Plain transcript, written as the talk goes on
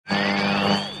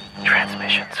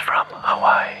Transmissions from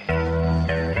Hawaii.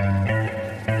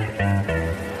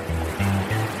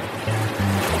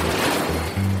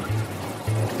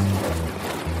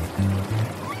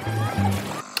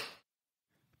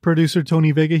 Producer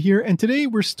Tony Vega here, and today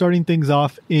we're starting things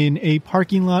off in a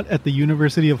parking lot at the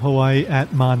University of Hawaii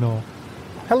at Mano.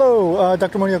 Hello,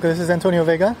 Dr. Morioka. This is Antonio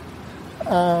Vega.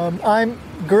 I'm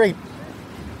great.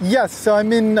 Yes, so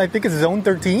I'm in, I think it's zone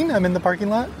 13. I'm in the parking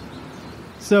lot.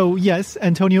 So yes,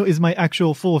 Antonio is my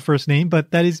actual full first name, but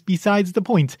that is besides the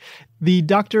point. The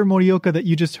Dr. Morioka that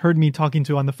you just heard me talking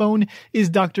to on the phone is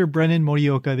Dr. Brennan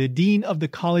Morioka, the Dean of the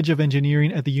College of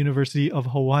Engineering at the University of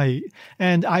Hawaii.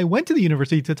 And I went to the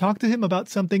university to talk to him about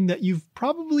something that you've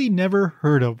probably never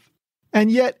heard of.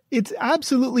 And yet, it's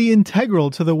absolutely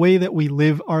integral to the way that we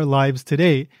live our lives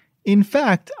today. In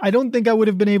fact, I don't think I would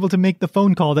have been able to make the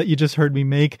phone call that you just heard me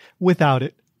make without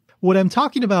it. What I'm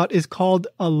talking about is called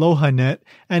AlohaNet,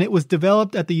 and it was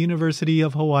developed at the University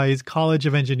of Hawaii's College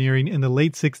of Engineering in the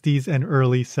late 60s and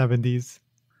early 70s.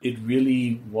 It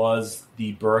really was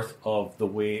the birth of the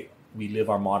way we live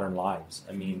our modern lives.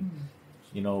 I mean,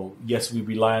 yes, we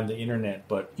rely on the internet,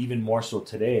 but even more so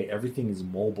today, everything is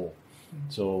mobile.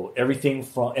 So everything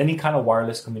from any kind of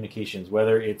wireless communications,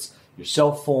 whether it's your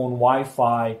cell phone,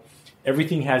 Wi-Fi,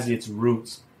 everything has its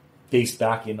roots based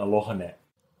back in AlohaNet.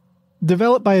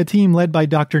 Developed by a team led by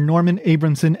Dr. Norman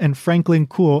Abramson and Franklin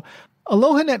Kuhl,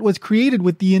 AlohaNet was created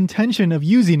with the intention of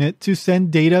using it to send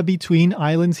data between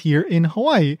islands here in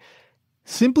Hawaii.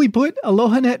 Simply put,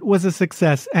 AlohaNet was a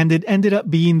success, and it ended up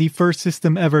being the first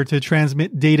system ever to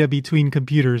transmit data between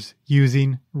computers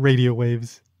using radio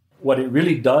waves. What it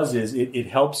really does is it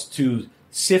helps to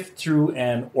sift through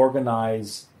and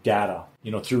organize data,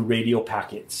 through radio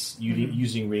packets,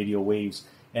 using radio waves.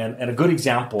 And a good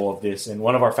example of this, and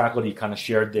one of our faculty kind of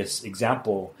shared this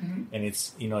example, and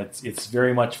it's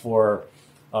very much for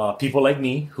people like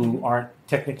me who aren't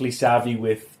technically savvy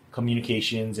with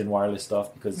communications and wireless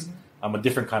stuff, because I'm a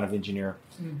different kind of engineer.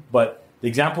 But the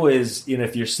example is,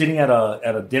 if you're sitting at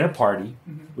a dinner party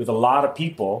with a lot of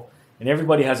people, and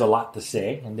everybody has a lot to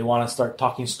say, and they want to start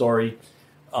talking story,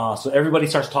 so everybody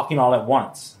starts talking all at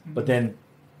once. But then,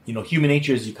 human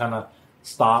nature is you kind of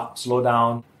stop, slow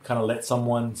down, kind of let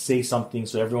someone say something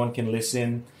so everyone can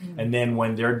listen. And then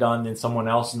when they're done, then someone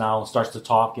else now starts to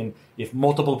talk. And if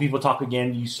multiple people talk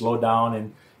again, you slow down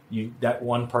and that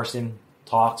one person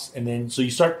talks. And then so you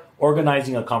start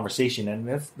organizing a conversation. And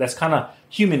that's kind of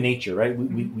human nature, right?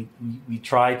 We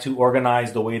try to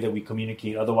organize the way that we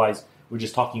communicate. Otherwise, we're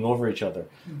just talking over each other.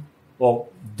 Well,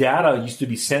 data used to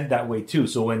be sent that way too.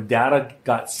 So when data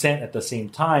got sent at the same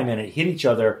time and it hit each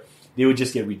other, they would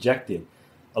just get rejected.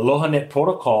 AlohaNet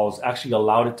protocols actually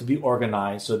allowed it to be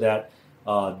organized so that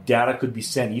data could be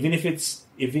sent, even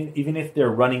if they're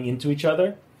running into each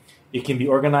other. It can be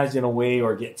organized in a way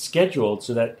or get scheduled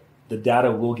so that the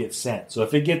data will get sent. So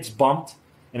if it gets bumped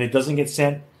and it doesn't get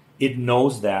sent, it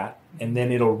knows that, and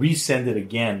then it'll resend it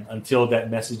again until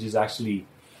that message is actually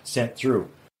sent through.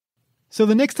 So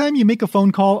the next time you make a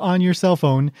phone call on your cell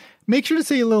phone, make sure to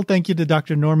say a little thank you to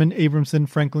Dr. Norman Abramson,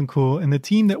 Franklin Kuhl, and the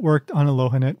team that worked on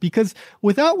AlohaNet, because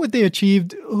without what they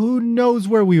achieved, who knows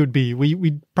where we would be?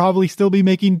 We'd probably still be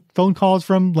making phone calls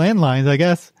from landlines, I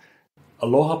guess.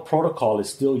 Aloha protocol is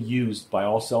still used by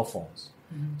all cell phones.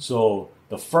 So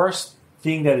the first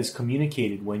thing that is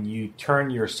communicated when you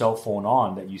turn your cell phone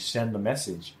on, that you send the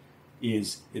message,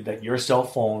 is that your cell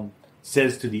phone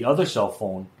says to the other cell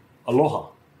phone, aloha.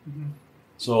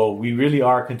 So we really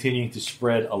are continuing to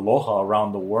spread aloha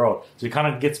around the world. So it kind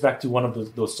of gets back to one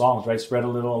of those songs, right? Spread a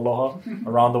little aloha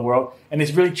around the world. And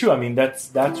it's really true. I mean, that's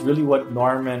really what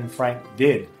Norm and Frank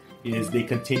did, is they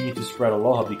continue to spread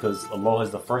aloha, because aloha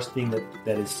is the first thing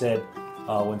that is said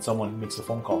when someone makes a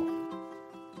phone call.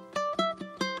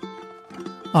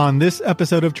 On this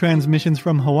episode of Transmissions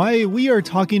from Hawaii, we are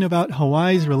talking about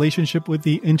Hawaii's relationship with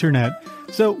the internet.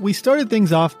 So we started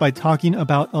things off by talking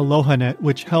about AlohaNet,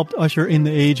 which helped usher in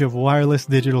the age of wireless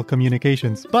digital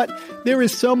communications. But there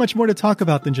is so much more to talk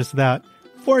about than just that.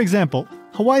 For example,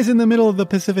 Hawaii's in the middle of the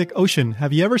Pacific Ocean.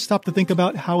 Have you ever stopped to think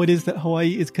about how it is that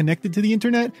Hawaii is connected to the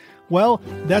internet? Well,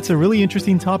 that's a really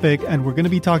interesting topic, and we're going to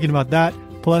be talking about that,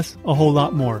 plus a whole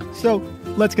lot more. So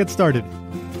let's get started.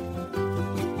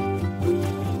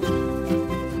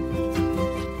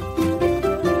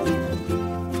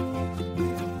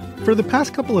 For the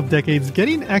past couple of decades,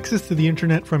 getting access to the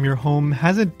internet from your home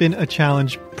hasn't been a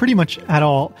challenge pretty much at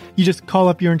all. You just call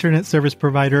up your internet service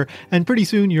provider and pretty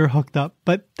soon you're hooked up.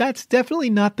 But that's definitely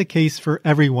not the case for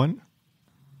everyone.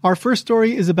 Our first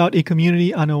story is about a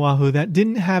community on Oahu that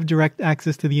didn't have direct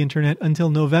access to the internet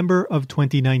until November of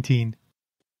 2019.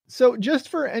 So just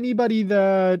for anybody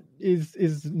that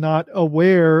is not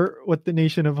aware what the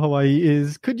nation of Hawaii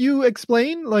is, could you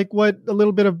explain what a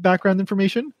little bit of background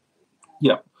information?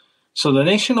 Yeah. So the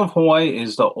nation of Hawaii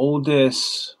is the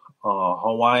oldest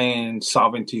Hawaiian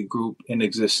sovereignty group in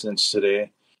existence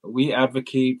today. We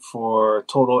advocate for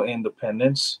total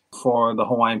independence for the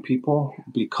Hawaiian people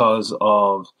because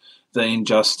of the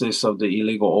injustice of the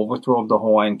illegal overthrow of the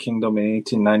Hawaiian kingdom in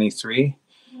 1893.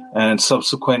 And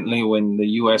subsequently, when the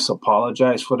U.S.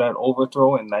 apologized for that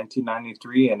overthrow in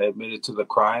 1993 and admitted to the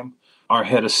crime, our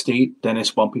head of state,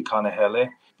 Dennis Bumpy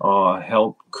Kanahele,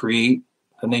 helped create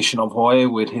the nation of Hawaii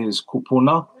with his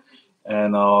kupuna.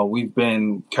 And we've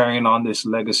been carrying on this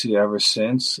legacy ever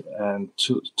since, and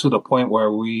to the point where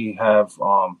we have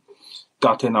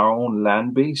gotten our own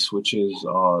land base, which is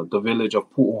the village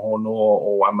of Pu'uhonua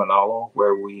o Waimanalo,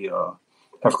 where we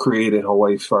have created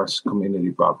Hawaii's first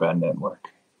community broadband network.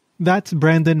 That's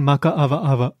Brandon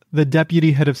Maka'avaava, the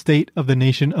Deputy Head of State of the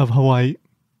nation of Hawaii.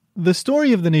 The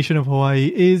story of the nation of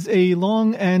Hawaii is a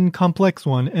long and complex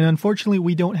one, and unfortunately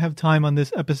we don't have time on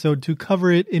this episode to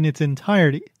cover it in its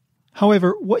entirety.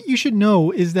 However, what you should know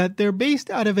is that they're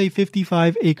based out of a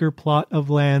 55-acre plot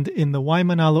of land in the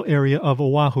Waimanalo area of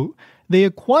Oahu. They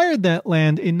acquired that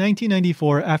land in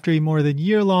 1994 after a more than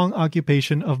year-long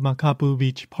occupation of Makapu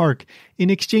Beach Park. In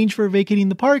exchange for vacating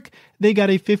the park, they got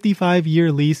a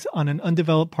 55-year lease on an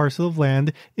undeveloped parcel of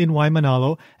land in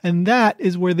Waimanalo, and that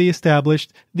is where they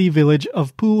established the village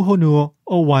of Pu'uhonua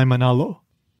o Waimanalo.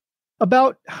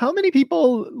 About how many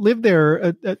people live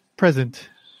there at present?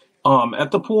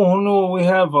 At the Pu'uhonua, we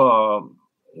have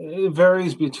it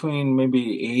varies between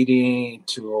maybe 80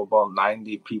 to about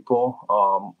 90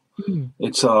 people.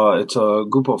 It's a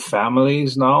group of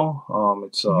families now.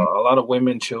 It's a lot of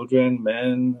women, children,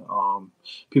 men,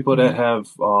 people that have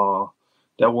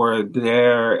that were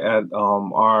there at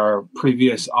our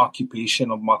previous occupation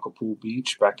of Makapu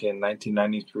Beach back in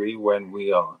 1993 when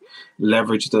we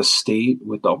leveraged the state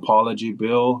with the apology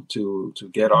bill to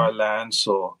get our land.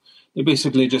 So they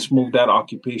basically just moved that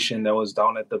occupation that was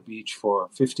down at the beach for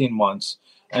 15 months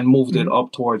and moved it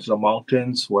up towards the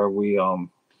mountains where we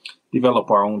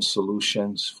develop our own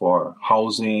solutions for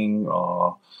housing,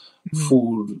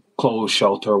 food, clothes,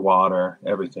 shelter, water,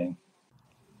 everything.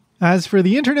 As for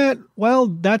the internet, well,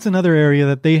 that's another area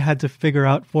that they had to figure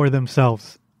out for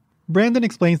themselves. Brandon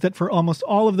explains that for almost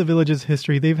all of the village's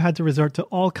history, they've had to resort to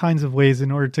all kinds of ways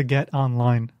in order to get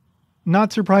online.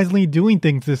 Not surprisingly, doing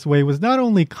things this way was not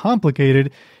only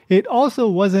complicated, it also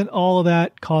wasn't all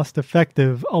that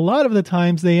cost-effective. A lot of the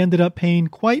times, they ended up paying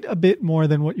quite a bit more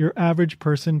than what your average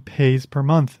person pays per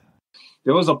month.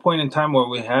 There was a point in time where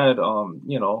we had,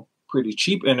 pretty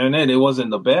cheap internet. It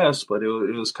wasn't the best, but it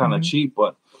was kind of cheap.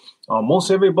 But most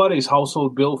everybody's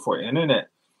household bill for internet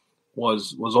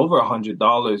was over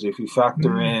 $100 if you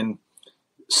factor in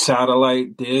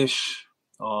satellite dish.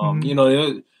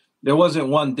 There wasn't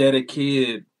one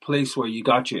dedicated place where you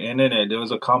got your internet. There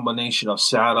was a combination of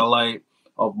satellite,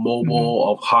 of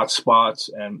mobile, of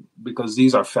hotspots, and because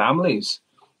these are families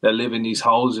that live in these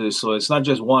houses, so it's not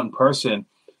just one person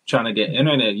trying to get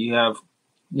internet. You have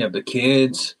the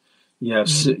kids, you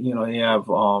have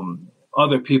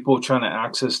other people trying to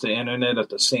access the internet at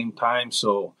the same time.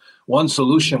 So one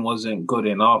solution wasn't good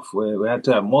enough. We had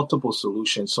to have multiple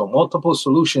solutions. So multiple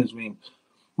solutions mean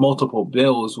multiple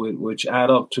bills, which add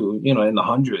up to, in the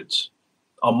hundreds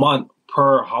a month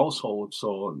per household.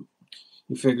 So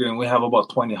you're figuring we have about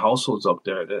 20 households up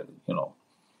there that,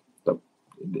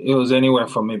 it was anywhere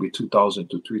from maybe $2,000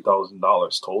 to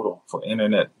 $3,000 total for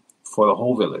internet for the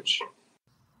whole village.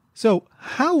 So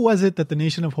how was it that the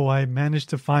nation of Hawaii managed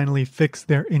to finally fix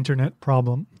their internet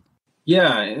problem?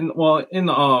 Yeah, in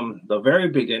the very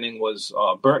beginning was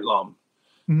Bert Lum,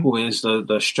 who is the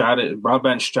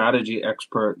broadband strategy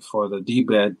expert for the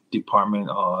DBED Department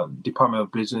of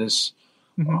Business,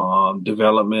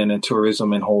 Development and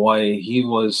Tourism in Hawaii. He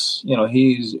was,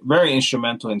 he's very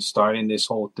instrumental in starting this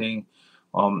whole thing.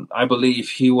 I believe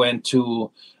he went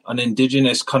to an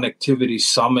Indigenous Connectivity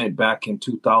Summit back in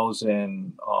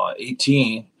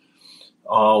 2018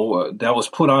 that was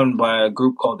put on by a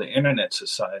group called the Internet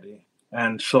Society.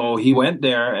 And so he went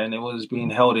there, and it was being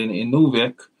held in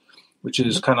Inuvik, which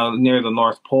is kind of near the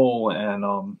North Pole.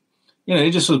 And,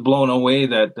 he just was blown away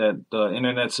that the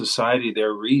Internet Society,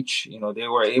 their reach, they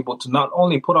were able to not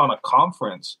only put on a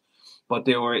conference, but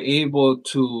they were able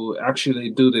to actually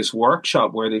do this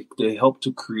workshop where they helped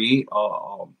to create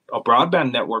a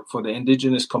broadband network for the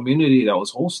indigenous community that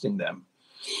was hosting them.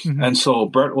 And so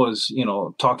Bert was,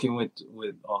 talking with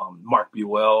Mark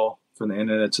Buell from the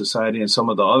Internet Society and some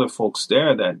of the other folks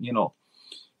there that,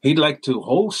 he'd like to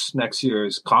host next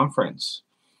year's conference.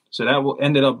 So that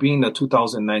ended up being the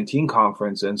 2019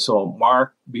 conference. And so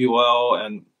Mark Buell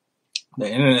and the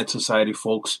Internet Society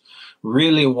folks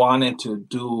really wanted to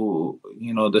do,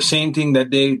 the same thing that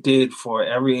they did for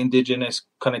every Indigenous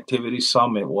Connectivity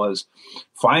Summit, was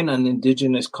find an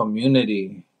Indigenous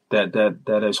community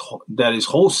that is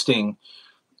hosting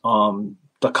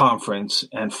the conference,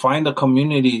 and find a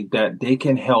community that they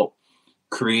can help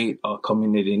create a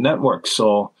community network.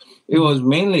 So it was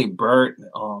mainly Bert,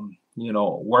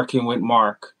 working with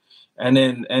Mark, and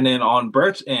then on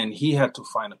Bert's end, he had to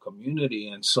find a community.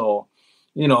 And so,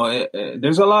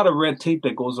 there's a lot of red tape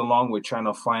that goes along with trying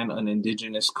to find an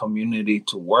Indigenous community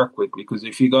to work with, because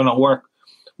if you're going to work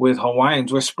with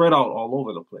Hawaiians, we're spread out all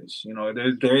over the place.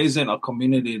 There isn't a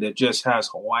community that just has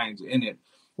Hawaiians in it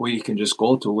where you can just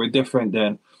go to. We're different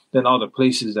than other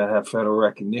places that have federal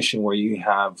recognition where you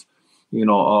have,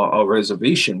 a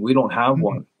reservation. We don't have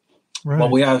one. Right.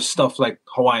 But we have stuff like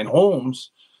Hawaiian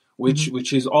Homes,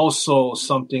 which is also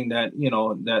something that,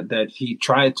 that he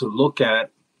tried to look at,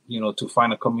 to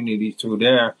find a community through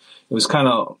there. It was kind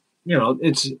of,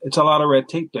 it's a lot of red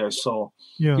tape there. So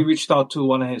he reached out to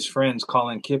one of his friends,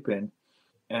 Colin Kippen,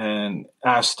 and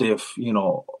asked if,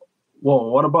 well,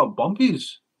 what about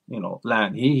Bumpy's,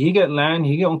 land? He get land,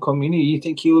 he get own community. You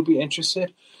think he would be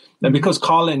interested? And because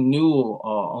Colin knew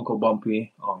Uncle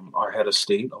Bumpy, our head of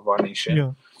state of our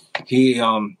nation, he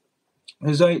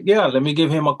was like, yeah, let me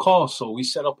give him a call. So we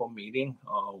set up a meeting.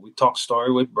 We talked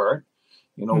story with Bert.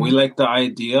 We like the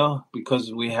idea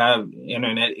because we have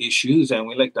internet issues, and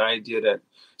we like the idea that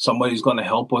somebody's going to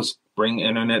help us bring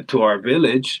internet to our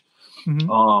village.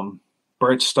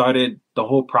 Bert started the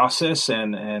whole process,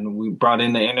 and we brought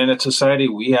in the Internet Society.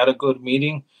 We had a good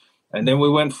meeting, and then we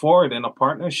went forward in a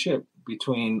partnership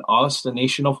between us, the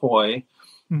nation of Hawaii,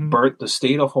 Bert, the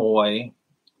state of Hawaii,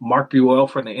 Mark Buell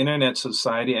from the Internet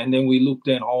Society, and then we looped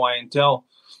in Hawaiian to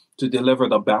deliver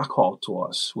the backhaul to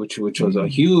us, which was a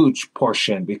huge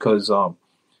portion, because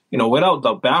without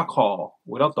the backhaul,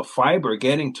 without the fiber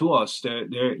getting to us,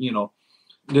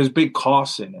 there's big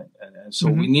costs in it, and so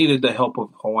we needed the help of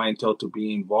Hawaiian Tel to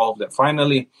be involved. And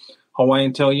finally,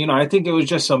 Hawaiian Tel, I think it was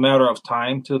just a matter of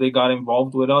time till they got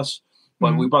involved with us,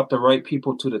 but we brought the right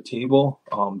people to the table.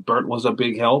 Bert was a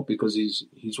big help because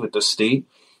he's with the state,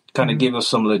 kind of gave us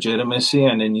some legitimacy,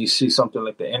 and then you see something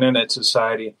like the Internet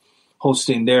Society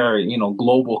hosting their,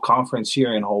 global conference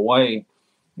here in Hawaii.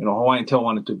 Hawaiian Tel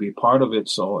wanted to be part of it.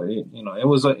 So, it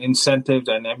was an incentive,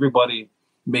 and everybody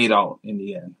made out in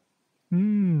the end.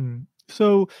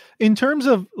 So in terms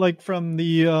of from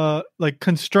the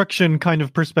construction kind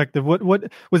of perspective, what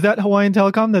was that Hawaiian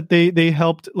Telecom that they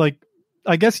helped,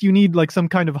 I guess you need some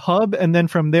kind of hub, and then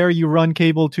from there you run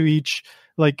cable to each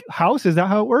house. Is that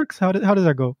how it works? How does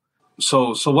that go?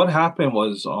 So what happened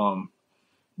was,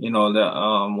 when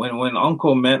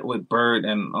Uncle met with Bert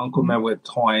and Uncle met with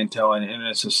Hawaiian Tel and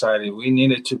Internet Society, we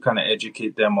needed to kind of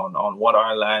educate them on what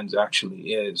our lands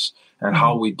actually is and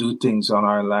how we do things on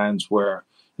our lands, where,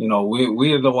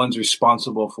 we are the ones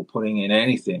responsible for putting in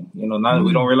anything, we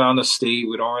don't rely on the state.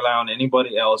 We don't rely on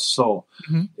anybody else. So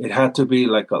it had to be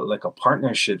like a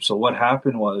partnership. So what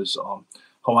happened was,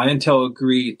 Hawaiian Tel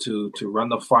agreed to run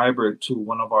the fiber to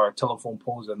one of our telephone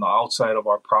poles on the outside of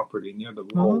our property near the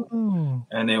road.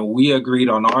 And then we agreed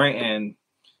on our end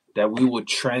that we would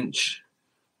trench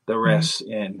the rest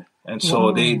in. And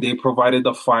so they provided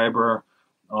the fiber,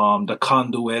 the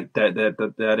conduit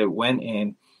that it went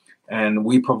in. And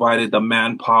we provided the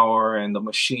manpower and the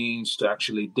machines to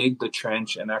actually dig the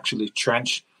trench and actually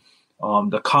trench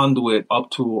the conduit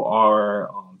up to our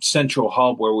central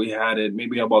hub, where we had it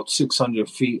maybe about 600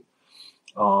 feet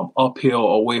uphill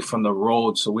away from the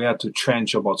road. So we had to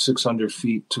trench about 600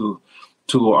 feet to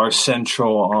our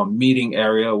central meeting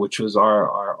area, which was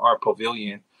our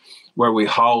pavilion, where we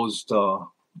housed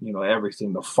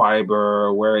everything, the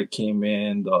fiber, where it came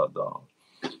in, the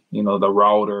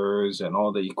routers and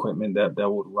all the equipment that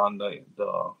would run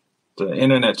the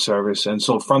internet service. And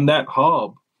so from that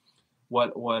hub,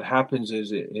 what happens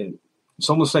is it's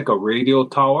almost like a radio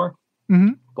tower,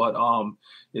 but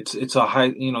it's a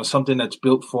high, something that's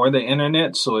built for the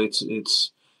internet. So it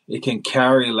can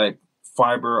carry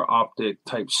fiber optic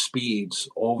type speeds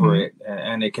over it,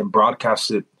 and it can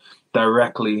broadcast it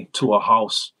directly to a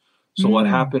house. So what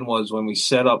happened was, when we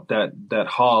set up that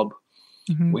hub,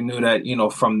 we knew that,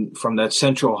 from that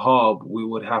central hub, we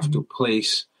would have to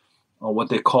place what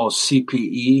they call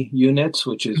CPE units,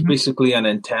 which is basically an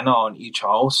antenna on each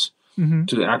house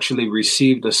to actually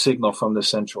receive the signal from the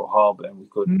central hub, and we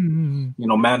could,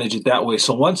 manage it that way.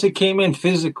 So once it came in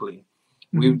physically,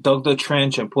 we dug the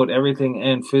trench and put everything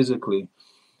in physically.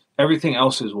 Everything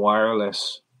else is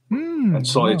wireless. And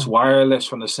so it's wireless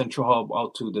from the central hub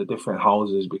out to the different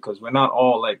houses, because we're not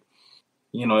all like,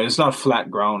 it's not flat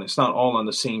ground. It's not all on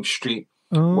the same street.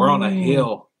 We're on a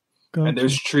hill. Gotcha. And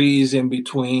there's trees in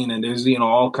between, and there's,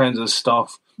 all kinds of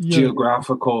stuff,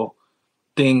 geographical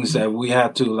things that we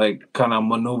had to like kind of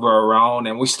maneuver around.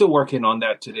 And we're still working on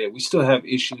that today. We still have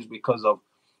issues because of,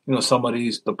 some of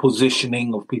the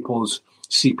positioning of people's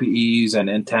CPEs and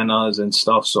antennas and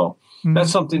stuff. So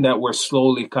that's something that we're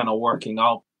slowly kind of working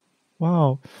out.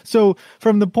 Wow. So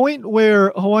from the point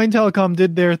where Hawaiian Telecom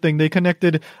did their thing, they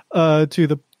connected to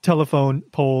the telephone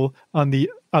pole on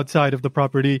the outside of the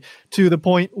property, to the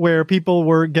point where people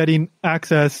were getting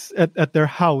access at their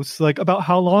house. Like, about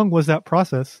how long was that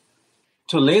process?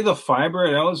 To lay the fiber,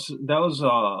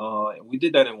 we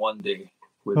did that in one day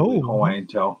with Hawaiian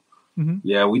Tel. Mm-hmm.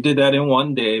 Yeah, we did that in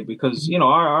one day because,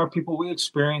 our people, we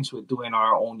experience with doing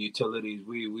our own utilities.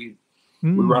 We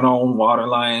run our own water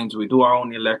lines. We do our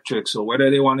own electric. So whether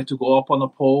they wanted to go up on the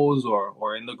poles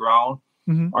or in the ground,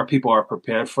 our people are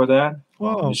prepared for that.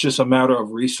 Wow. It's just a matter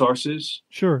of resources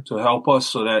to help us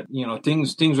so that,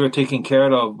 things were taken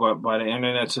care of by the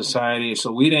Internet Society.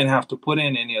 So we didn't have to put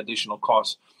in any additional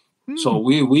costs. So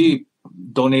we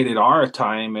donated our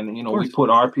time and, we put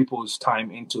our people's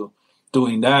time into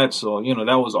doing that. So,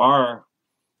 that was our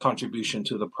contribution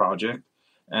to the project.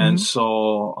 And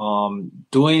so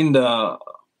doing the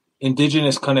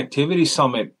Indigenous Connectivity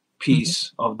Summit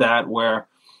piece of that, where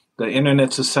the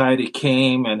Internet Society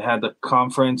came and had the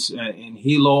conference in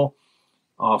Hilo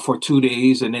for 2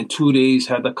 days, and then 2 days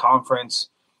had the conference,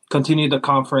 continued the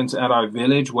conference at our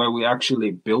village where we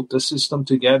actually built the system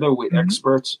together with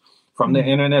experts from the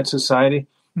Internet Society.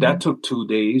 That took 2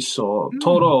 days. So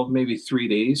total of maybe 3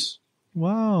 days.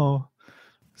 Wow.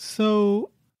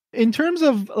 So in terms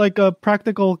of like a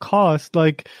practical cost,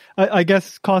 like I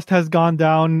guess cost has gone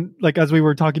down, like as we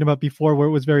were talking about before, where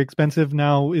it was very expensive.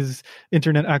 Now is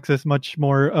internet access much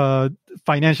more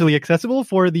financially accessible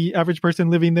for the average person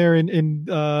living there in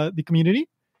the community?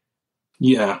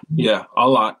 Yeah, a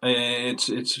lot.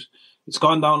 It's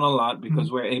gone down a lot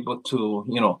because we're able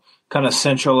to, kind of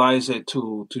centralize it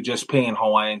to just paying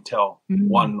Hawaiian Tel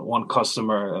one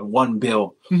customer and one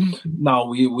bill. Now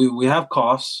we have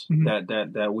costs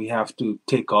that we have to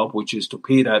take up, which is to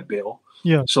pay that bill.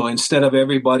 Yeah. So instead of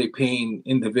everybody paying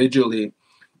individually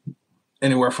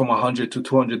anywhere from $100 to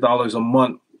 $200 a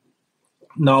month,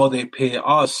 now they pay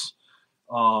us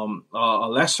a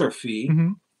lesser fee,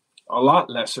 a lot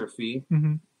lesser fee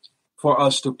for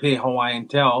us to pay Hawaiian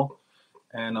Tel.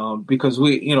 And because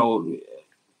we,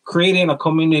 creating a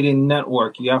community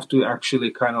network, you have to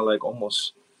actually kind of like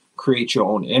almost create your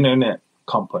own internet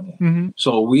company.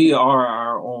 So we are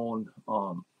our own,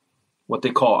 what they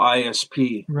call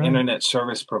ISP, Internet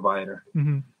Service Provider.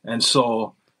 And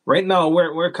so right now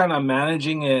we're kind of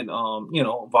managing it,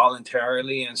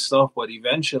 voluntarily and stuff. But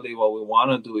eventually what we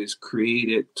want to do is create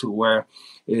it to where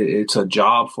it's a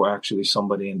job for actually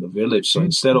somebody in the village. So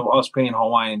instead of us paying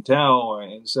Hawaiian Tel, or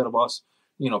instead of us,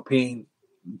 paying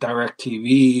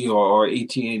DirecTV or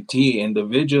AT&T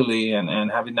individually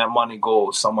and having that money go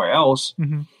somewhere else,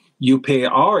 you pay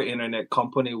our internet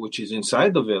company, which is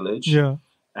inside the village,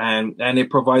 and it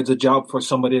provides a job for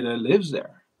somebody that lives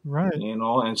there, right?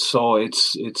 And so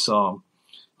it's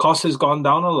cost has gone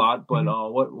down a lot, but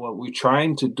what we're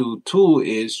trying to do too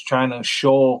is trying to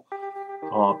show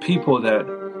people that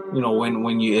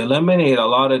when you eliminate a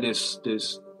lot of this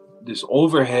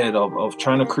overhead of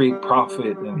trying to create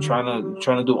profit and trying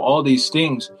to do all these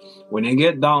things, when you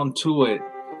get down to it,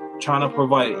 trying to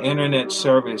provide internet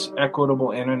service,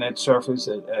 equitable internet service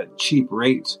at cheap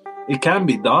rates, it can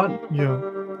be done. Yeah.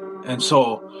 And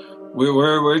so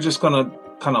we're just gonna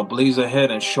kind of blaze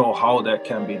ahead and show how that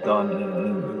can be done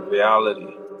in reality.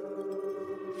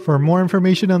 For more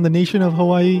information on the Nation of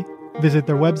Hawaii, visit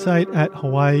their website at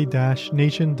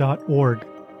hawaii-nation.org.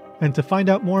 And to find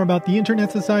out more about the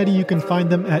Internet Society, you can find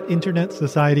them at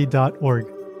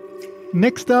internetsociety.org.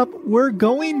 Next up, we're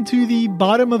going to the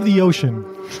bottom of the ocean.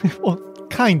 Well,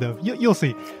 kind of. You'll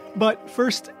see. But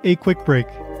first, a quick break.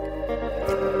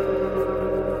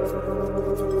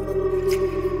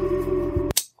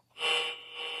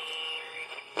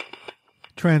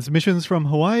 Transmissions from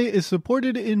Hawaii is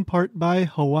supported in part by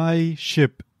Hawaii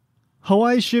Ship.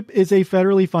 Hawaii Ship is a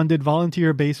federally funded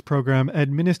volunteer-based program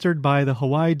administered by the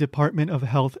Hawaii Department of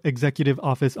Health Executive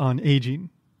Office on Aging.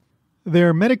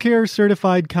 Their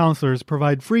Medicare-certified counselors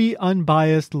provide free,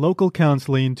 unbiased local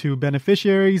counseling to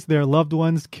beneficiaries, their loved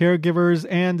ones, caregivers,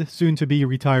 and soon-to-be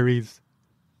retirees.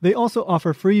 They also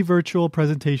offer free virtual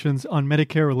presentations on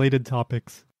Medicare-related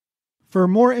topics. For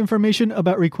more information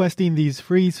about requesting these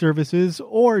free services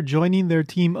or joining their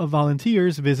team of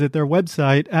volunteers, visit their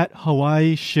website at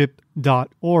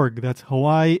hawaiiship.org. That's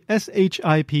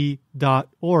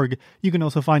hawaiiship.org. You can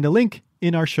also find a link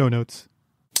in our show notes.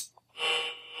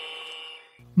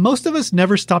 Most of us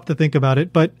never stop to think about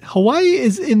it, but Hawaii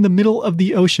is in the middle of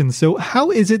the ocean, so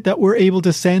how is it that we're able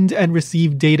to send and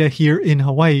receive data here in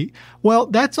Hawaii? Well,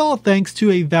 that's all thanks to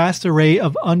a vast array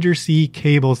of undersea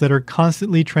cables that are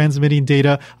constantly transmitting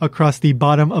data across the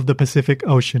bottom of the Pacific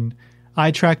Ocean.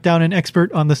 I tracked down an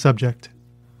expert on the subject.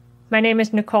 My name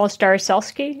is Nicole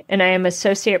Staroselsky, and I am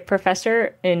Associate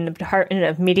Professor in the Department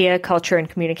of Media, Culture, and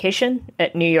Communication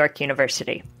at New York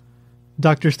University.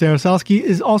 Dr. Staroselsky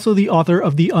is also the author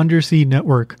of The Undersea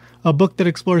Network, a book that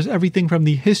explores everything from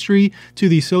the history to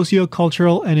the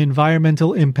socio-cultural and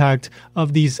environmental impact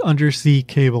of these undersea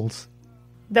cables.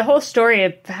 The whole story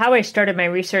of how I started my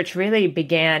research really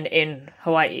began in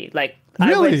Hawaii.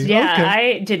 Really? Okay.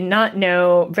 I did not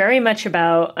know very much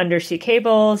about undersea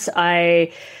cables.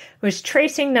 I was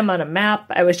tracing them on a map.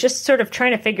 I was just sort of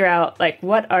trying to figure out,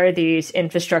 what are these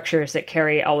infrastructures that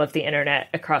carry all of the internet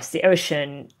across the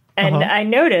ocean? And I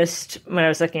noticed when I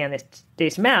was looking at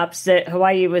these maps that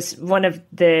Hawaii was one of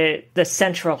the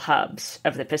central hubs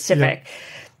of the Pacific. Yeah.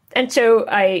 And so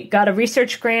I got a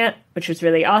research grant, which was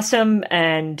really awesome.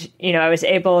 And, I was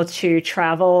able to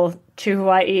travel to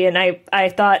Hawaii. And I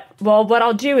thought, well, what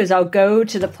I'll do is I'll go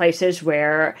to the places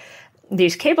where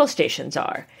these cable stations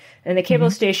are. And the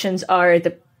cable stations are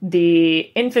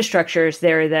the infrastructures.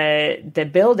 They're the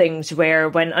buildings where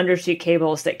when undersea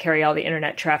cables that carry all the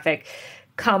internet traffic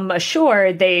come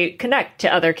ashore, they connect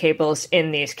to other cables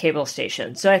in these cable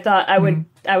stations. So I thought I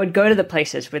would go to the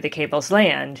places where the cables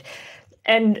land.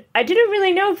 And I didn't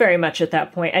really know very much at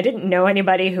that point. I didn't know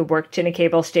anybody who worked in a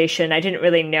cable station. I didn't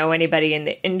really know anybody in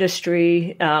the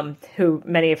industry,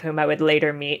 many of whom I would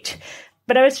later meet.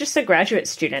 But I was just a graduate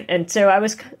student. And so I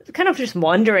was kind of just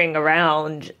wandering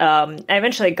around. I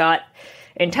eventually got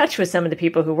in touch with some of the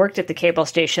people who worked at the cable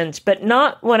stations, but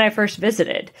not when I first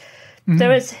visited. So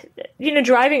I was,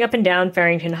 driving up and down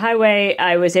Farrington Highway.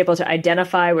 I was able to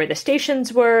identify where the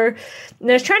stations were. And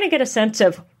I was trying to get a sense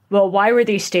of, well, why were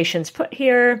these stations put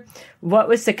here? What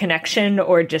was the connection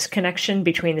or disconnection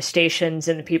between the stations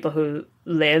and the people who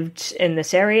lived in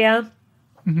this area?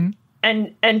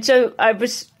 And so I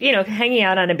was, hanging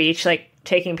out on a beach,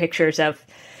 taking pictures of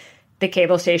the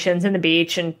cable stations and the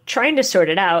beach and trying to sort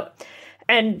it out.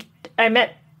 And I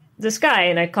met this guy,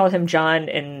 and I called him John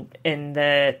in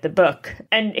the book,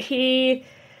 and he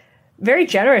very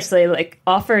generously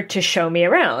offered to show me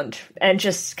around and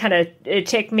just kind of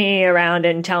take me around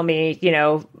and tell me,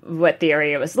 what the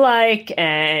area was like,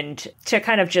 and to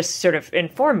kind of just sort of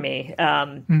inform me.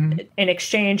 In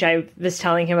exchange, I was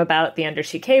telling him about the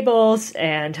undersea cables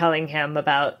and telling him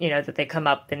about, that they come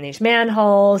up in these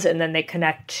manholes and then they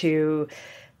connect to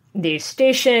these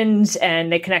stations,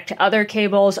 and they connect to other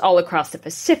cables all across the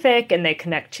Pacific, and they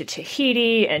connect to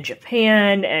Tahiti and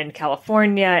Japan and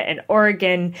California and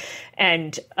Oregon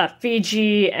and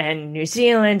Fiji and New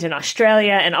Zealand and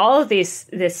Australia, and all of this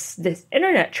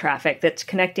internet traffic that's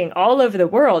connecting all over the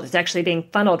world is actually being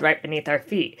funneled right beneath our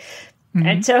feet.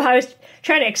 And so I was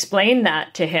trying to explain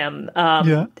that to him,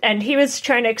 and he was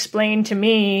trying to explain to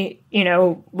me,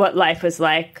 what life was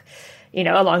like,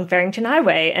 along Farrington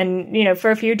Highway. And,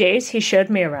 for a few days, he showed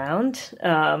me around.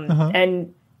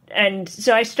 And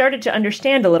so I started to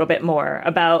understand a little bit more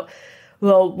about,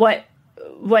 well, what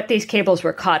these cables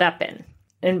were caught up in.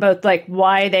 And both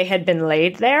why they had been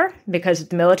laid there, because of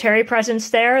the military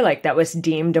presence there, that was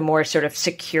deemed a more sort of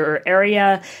secure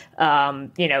area,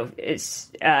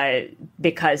 because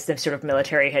the sort of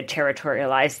military had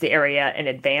territorialized the area in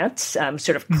advance,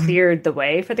 sort of cleared the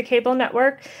way for the cable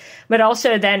network. But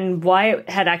also then why it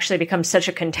had actually become such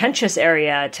a contentious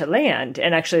area to land,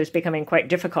 and actually was becoming quite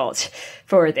difficult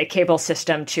for the cable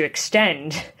system to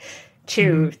extend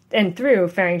to and through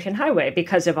Farrington Highway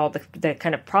because of all the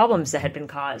kind of problems that had been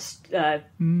caused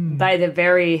by the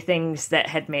very things that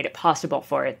had made it possible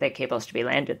for the cables to be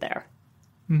landed there.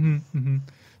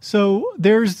 So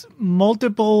there's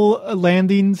multiple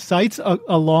landing sites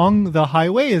along the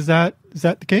highway. Is that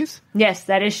the case? Yes,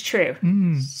 that is true.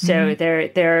 So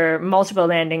there are multiple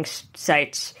landing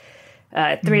sites,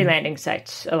 3 landing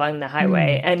sites along the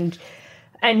highway, and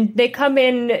they come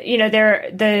in.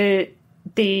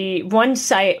 The one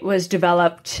site was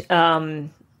developed, or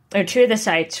 2 of the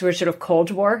sites were sort of Cold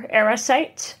War era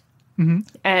sites.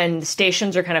 And the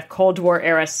stations are kind of Cold War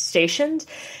era stations.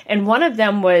 And one of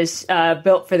them was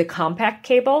built for the compact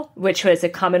cable, which was the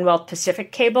Commonwealth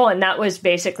Pacific cable. And that was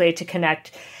basically to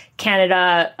connect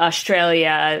Canada,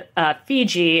 Australia,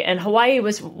 Fiji, and Hawaii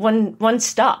was one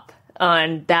stop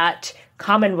on that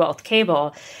Commonwealth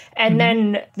cable. And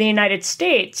then the United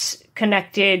States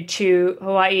connected to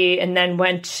Hawaii and then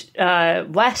went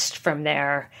west from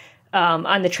there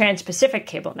on the Trans-Pacific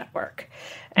Cable Network.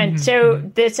 And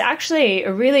so it's actually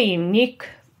a really unique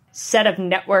set of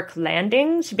network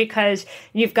landings because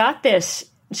you've got this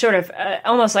sort of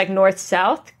almost like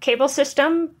north-south cable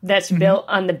system that's built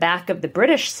on the back of the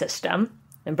British system,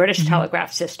 the British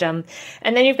telegraph system.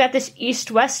 And then you've got this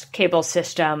east-west cable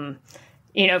system,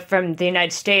 from the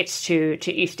United States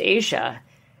to East Asia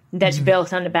that's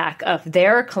built on the back of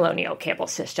their colonial cable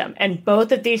system. And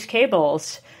both of these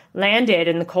cables landed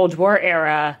in the Cold War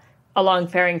era along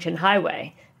Farrington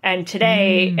Highway. And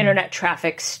today, internet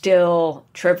traffic still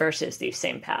traverses these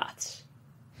same paths.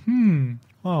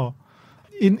 Wow.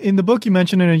 In the book, you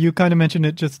mentioned it, and you kind of mentioned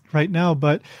it just right now,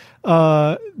 but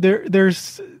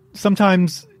there's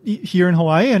sometimes here in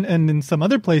Hawaii and in some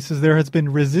other places, there has been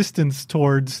resistance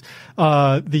towards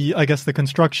the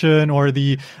construction or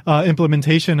the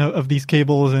implementation of these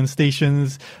cables and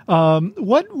stations.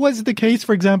 What was the case,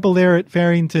 for example, there at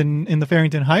Farrington, in the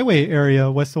Farrington Highway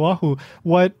area, West Oahu?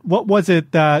 What was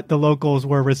it that the locals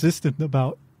were resistant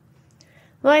about?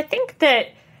 Well, I think that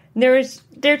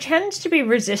there tends to be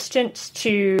resistance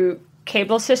to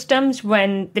cable systems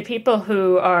when the people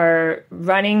who are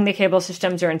running the cable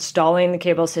systems or installing the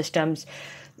cable systems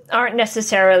aren't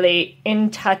necessarily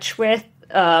in touch with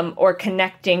or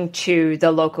connecting to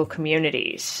the local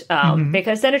communities,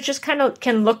 because then it just kind of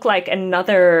can look like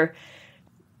another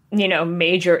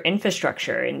major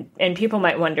infrastructure, and people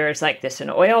might wonder, is like this an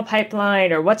oil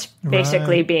pipeline or what's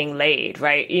basically being laid,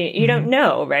 right? You don't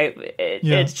know, right?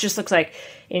 It just looks like,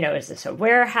 is this a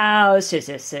warehouse? Is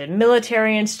this a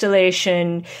military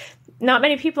installation? Not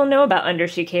many people know about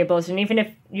undersea cables, and even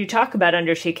if you talk about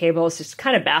undersea cables, it's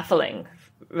kind of baffling,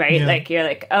 right? Like you're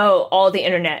like, oh, all the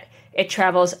internet, it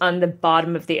travels on the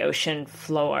bottom of the ocean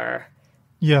floor.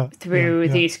 Through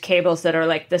these cables that are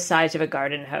like the size of a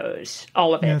garden hose.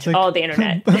 All of it. Like, all the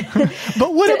internet.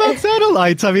 But what about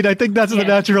satellites? I mean, I think that's the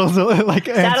natural answer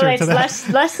satellites, to that.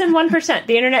 Less than 1%.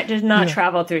 The internet does not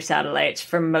travel through satellites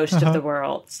for most of the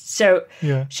world. So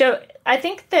I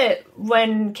think that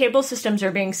when cable systems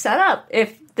are being set up,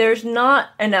 if there's not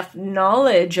enough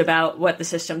knowledge about what the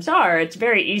systems are, it's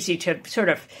very easy to sort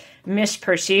of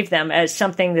misperceive them as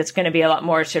something that's going to be a lot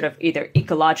more sort of either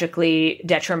ecologically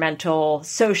detrimental,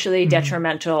 socially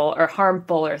detrimental, or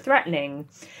harmful or threatening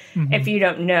if you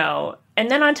don't know. And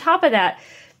then on top of that,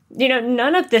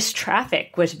 none of this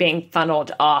traffic was being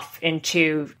funneled off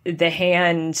into the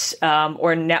hands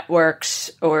or networks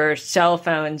or cell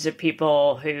phones of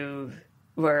people who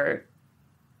were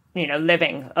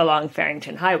living along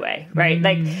Farrington Highway, right?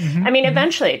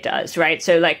 Eventually it does, right?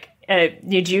 So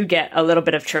you do get a little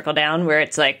bit of trickle down where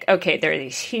it's like, okay, there are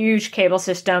these huge cable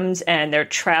systems and they're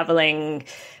traveling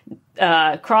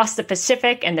across the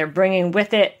Pacific and they're bringing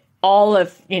with it all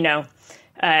of,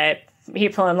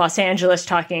 people in Los Angeles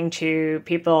talking to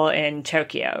people in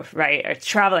Tokyo, right? Or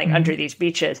traveling under these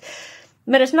beaches.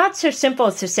 But it's not so simple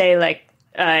as to say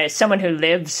someone who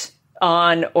lives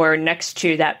on or next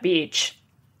to that beach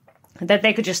that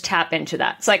they could just tap into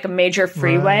that. It's like a major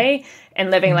freeway and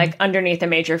living underneath a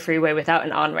major freeway without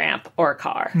an on-ramp or a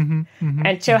car.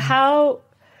 And so how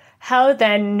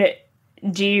then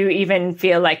do you even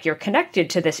feel like you're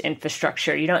connected to this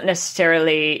infrastructure? You don't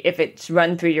necessarily, if it's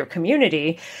run through your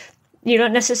community, you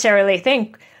don't necessarily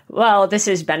think, well, this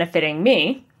is benefiting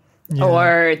me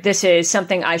or this is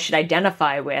something I should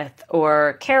identify with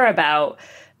or care about.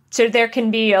 So there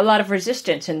can be a lot of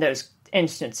resistance in those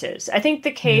instances. I think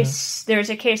there's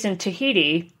a case in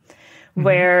Tahiti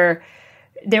where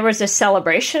there was a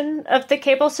celebration of the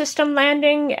cable system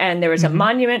landing and there was a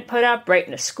monument put up right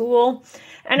in a school.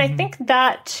 And I think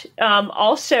that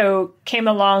also came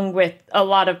along with a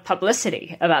lot of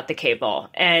publicity about the cable,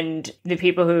 and the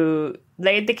people who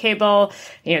laid the cable,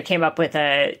 came up with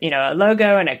a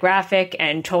logo and a graphic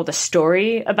and told a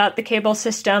story about the cable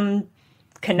system,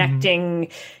 connecting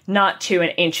not to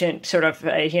an ancient sort of,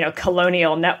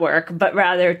 colonial network, but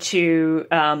rather to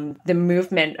the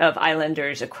movement of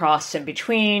islanders across and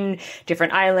between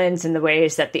different islands and the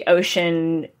ways that the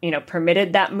ocean,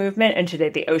 permitted that movement. And today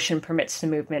the ocean permits the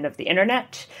movement of the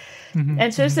internet.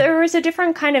 And so there was a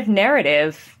different kind of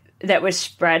narrative that was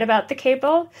spread about the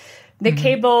cable. The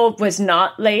cable was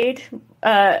not laid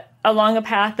along a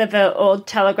path of an old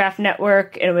telegraph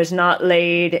network. It was not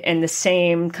laid in the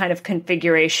same kind of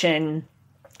configuration,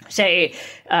 say,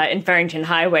 in Farrington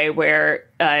Highway, where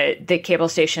the cable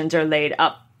stations are laid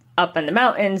up in the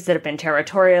mountains that have been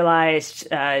territorialized,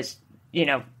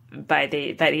 by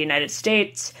the United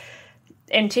States.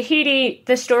 In Tahiti,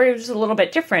 the story was a little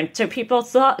bit different. So people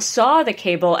saw the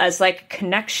cable as like a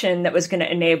connection that was going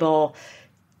to enable,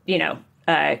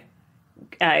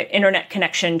 internet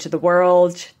connection to the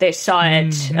world. They saw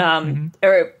it,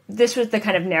 or this was the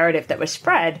kind of narrative that was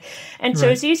spread. And so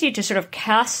it's easy to sort of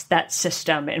cast that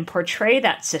system and portray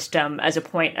that system as a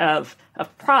point of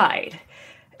pride.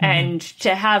 And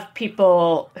to have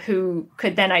people who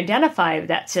could then identify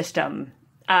that system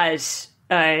as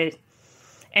an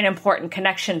important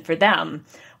connection for them,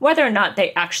 whether or not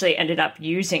they actually ended up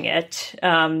using it,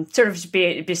 sort of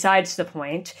besides the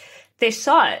point. They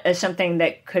saw it as something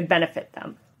that could benefit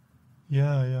them.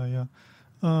 Yeah.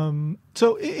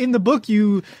 So in the book,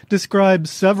 you describe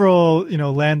several,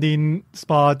 landing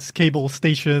spots, cable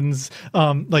stations,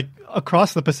 like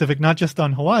across the Pacific, not just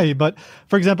on Hawaii. But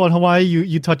for example, on Hawaii,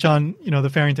 you touch on, the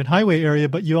Farrington Highway area,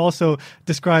 but you also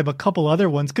describe a couple other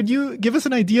ones. Could you give us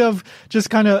an idea of just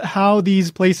kind of how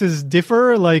these places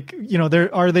differ? Like,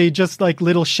 are they just like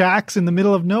little shacks in the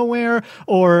middle of nowhere,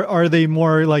 or are they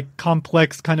more like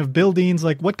complex kind of buildings?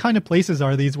 Like, what kind of places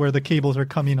are these where the cables are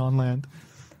coming on land?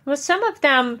 Well, some of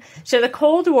them, so the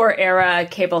Cold War era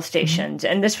cable stations,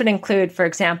 and this would include, for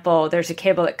example, there's a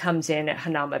cable that comes in at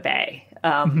Hanauma Bay.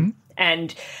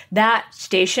 And that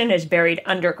station is buried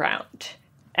underground.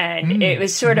 And it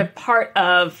was sort of part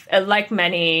of, like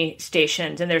many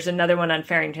stations, and there's another one on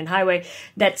Farrington Highway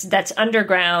that's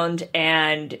underground,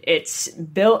 and it's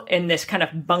built in this kind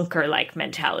of bunker-like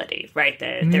mentality, right?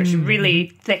 There's really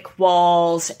thick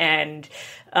walls, and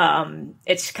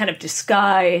it's kind of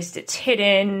disguised, it's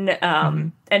hidden.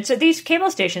 And so these cable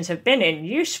stations have been in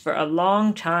use for a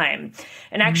long time.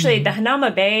 And actually, the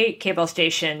Hanauma Bay cable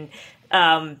station,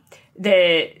 in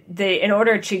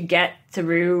order to get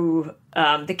through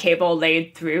the cable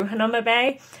laid through Hanauma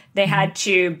Bay, they had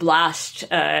to blast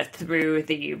through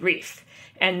the reef.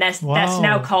 And that's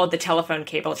now called the telephone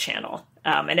cable channel.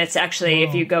 And it's actually,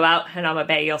 if you go out Hanauma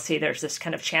Bay, you'll see there's this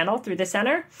kind of channel through the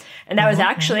center. And that was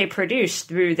actually produced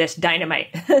through this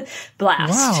dynamite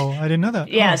blast. Wow, I didn't know that.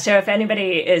 Yeah, so if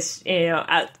anybody is,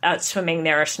 out swimming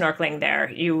there or snorkeling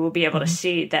there, you will be able to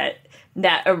see that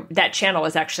channel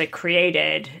was actually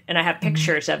created, and I have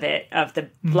pictures of it, of the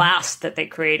blast that they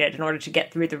created in order to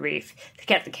get through the reef, to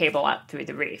get the cable out through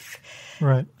the reef.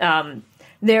 Right.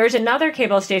 There's another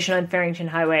cable station on Farrington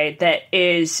Highway that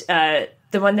is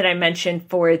the one that I mentioned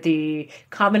for the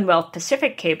Commonwealth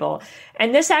Pacific Cable,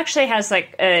 and this actually has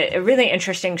like a really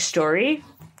interesting story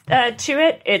to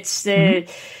it. It's it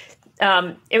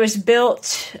was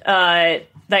built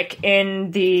like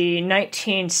in the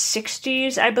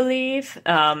 1960s, I believe.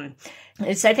 I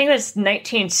think it was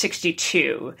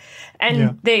 1962.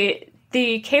 And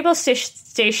the cable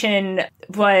station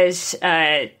was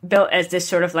built as this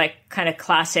sort of like kind of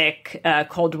classic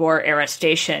Cold War era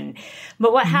station.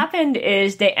 But what happened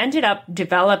is they ended up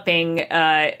developing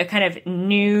a kind of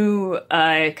new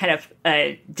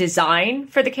design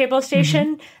for the cable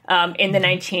station in the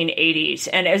 1980s.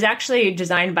 And it was actually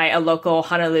designed by a local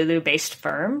Honolulu-based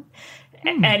firm.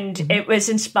 And it was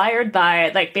inspired by,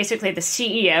 like, basically the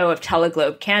CEO of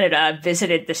Teleglobe Canada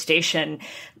visited the station.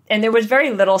 And there was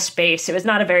very little space. It was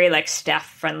not a very, like,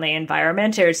 staff-friendly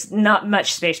environment. There's not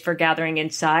much space for gathering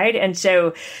inside. And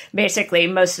so basically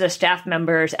most of the staff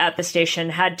members at the station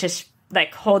had to,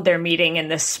 like, hold their meeting in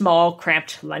this small,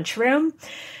 cramped lunchroom.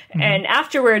 And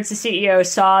afterwards, the CEO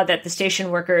saw that the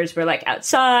station workers were like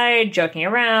outside, joking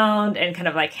around, and kind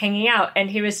of like hanging out. And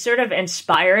he was sort of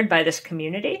inspired by this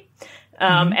community.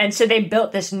 And so they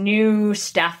built this new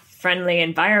staff-friendly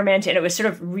environment, and it was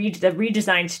sort of the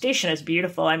redesigned station is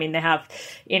beautiful. I mean, they have,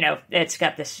 it's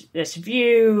got this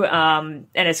view, and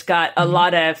it's got a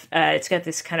lot of, it's got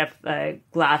this kind of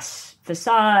glass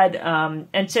facade.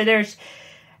 And so there's,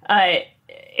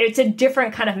 it's a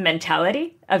different kind of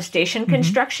mentality of station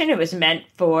construction. It was meant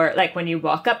for, like, when you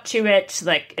walk up to it,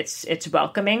 like, it's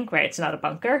welcoming, right? It's not a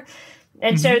bunker.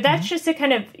 And so that's just a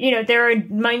kind of, there are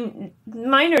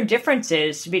minor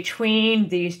differences between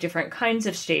these different kinds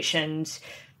of stations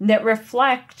that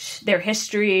reflect their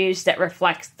histories, that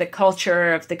reflect the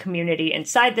culture of the community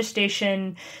inside the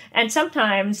station. And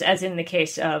sometimes, as in the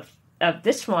case of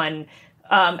this one,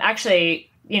 actually,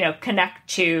 connect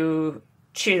to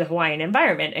the Hawaiian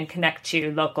environment and connect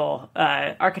to local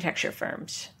architecture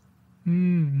firms.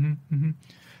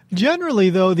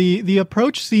 Generally, though, the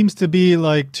approach seems to be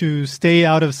like to stay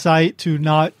out of sight, to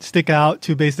not stick out,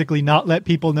 to basically not let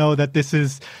people know that this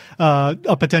is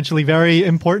a potentially very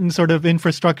important sort of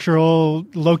infrastructural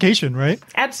location, right?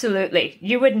 Absolutely.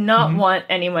 You would not want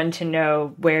anyone to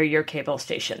know where your cable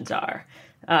stations are.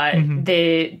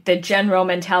 The general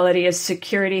mentality is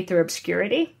security through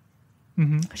obscurity.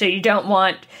 So you don't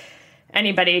want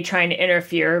anybody trying to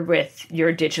interfere with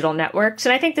your digital networks.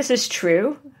 And I think this is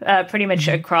true pretty much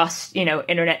across,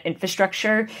 internet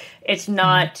infrastructure. It's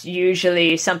not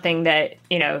usually something that,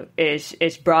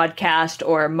 is broadcast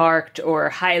or marked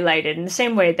or highlighted in the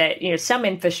same way that, some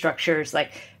infrastructures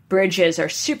like bridges are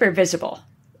super visible.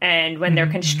 And when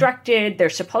they're constructed, they're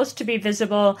supposed to be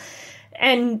visible.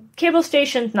 And cable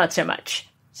stations, not so much.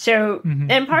 So,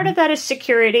 and part of that is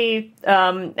security.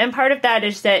 And part of that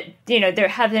is that,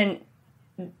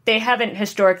 they haven't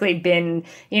historically been,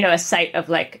 a site of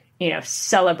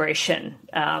celebration,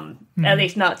 at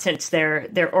least not since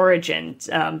their origins.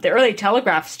 The early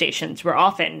telegraph stations were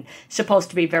often supposed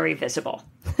to be very visible.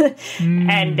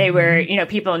 And they were,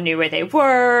 people knew where they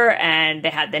were and they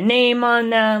had the name on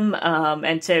them.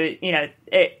 And so,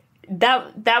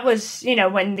 that was,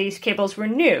 when these cables were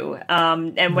new,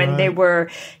 and when they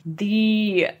were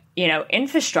the,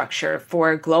 infrastructure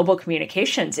for global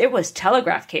communications. It was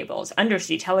telegraph cables,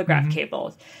 undersea telegraph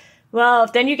cables. Well,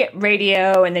 then you get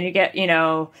radio, and then you get,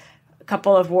 a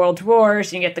couple of world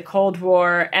wars, and you get the Cold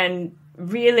War, and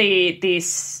really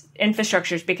these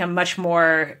infrastructures become much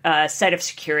more a site of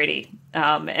security,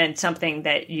 and something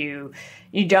that you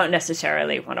don't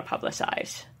necessarily want to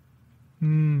publicize.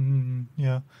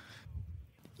 Yeah.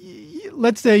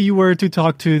 Let's say you were to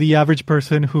talk to the average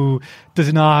person who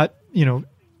does not,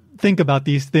 think about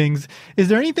these things. Is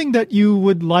there anything that you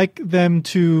would like them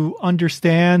to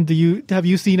understand? Have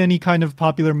you seen any kind of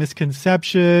popular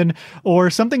misconception or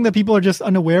something that people are just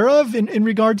unaware of in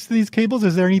regards to these cables?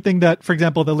 Is there anything that, for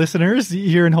example, the listeners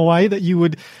here in Hawaii, that you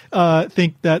would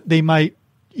think that they might,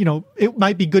 it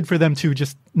might be good for them to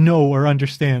just know or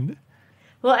understand?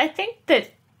 Well, I think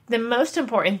that the most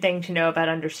important thing to know about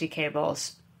undersea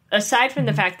cables, aside from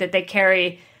the fact that they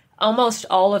carry almost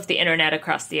all of the internet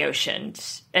across the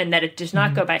oceans and that it does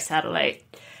not go by satellite,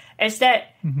 is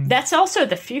that that's also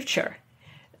the future.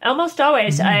 Almost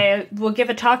always, I will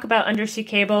give a talk about undersea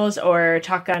cables or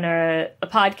talk on a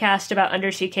podcast about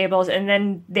undersea cables, and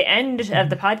then the end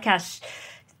of the podcast,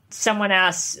 someone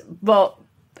asks, well,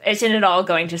 isn't it all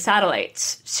going to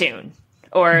satellites soon?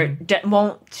 Or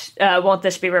won't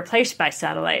this be replaced by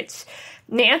satellites?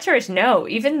 And the answer is no.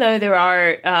 Even though there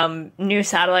are new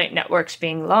satellite networks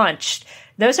being launched,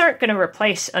 those aren't going to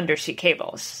replace undersea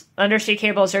cables. Undersea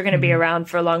cables are going to be around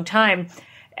for a long time.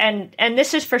 And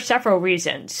this is for several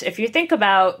reasons. If you think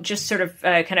about just sort of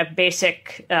kind of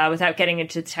basic, without getting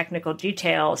into the technical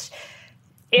details,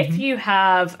 if you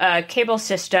have a cable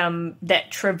system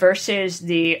that traverses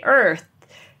the Earth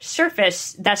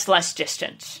surface, that's less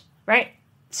distance, right?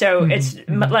 So it's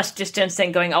less distance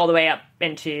than going all the way up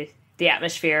into the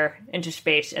atmosphere, into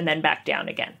space, and then back down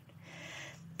again.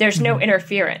 There's no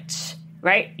interference,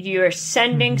 right? You're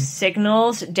sending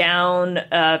signals down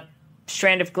a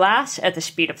strand of glass at the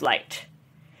speed of light.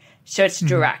 So it's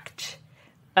direct.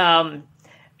 And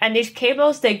these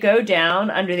cables, they go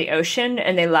down under the ocean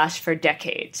and they last for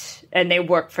decades, and they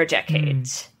work for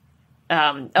decades.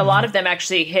 A lot of them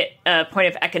actually hit a point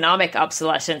of economic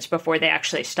obsolescence before they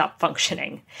actually stop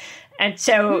functioning. And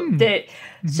so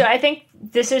so I think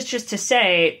this is just to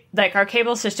say, our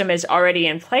cable system is already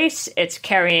in place. It's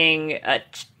carrying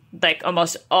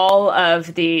almost all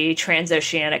of the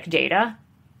transoceanic data,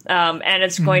 and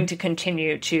it's going to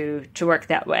continue to work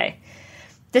that way.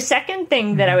 The second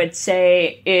thing that I would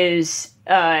say is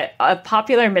a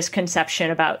popular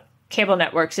misconception about cable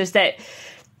networks is that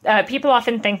people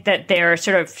often think that they're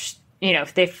sort of,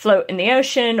 they float in the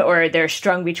ocean or they're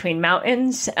strung between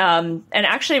mountains. And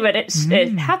actually what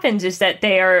it happens is that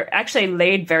they are actually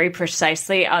laid very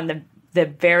precisely on the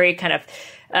very kind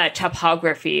of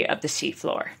topography of the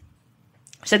seafloor.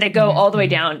 So they go all the way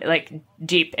down,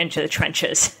 deep into the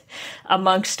trenches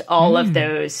amongst all of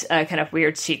those kind of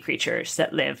weird sea creatures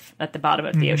that live at the bottom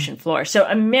of the ocean floor. So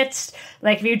amidst,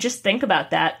 if you just think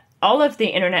about that, all of the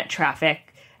internet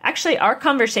traffic, actually, our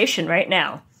conversation right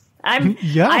now, I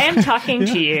am talking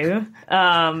to you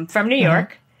from New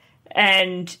York,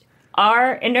 and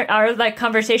our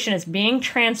conversation is being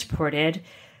transported.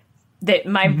 That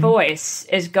my voice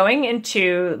is going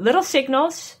into little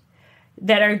signals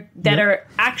that are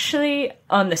actually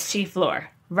on the seafloor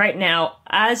right now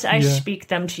as I speak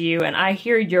them to you, and I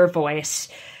hear your voice,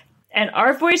 and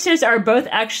our voices are both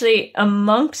actually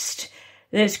amongst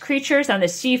those creatures on the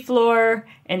seafloor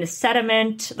and the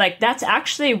sediment, like that's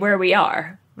actually where we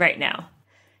are right now.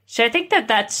 So I think that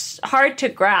that's hard to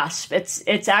grasp.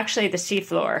 It's actually the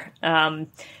seafloor.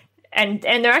 And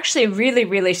they're actually really,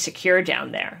 really secure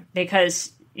down there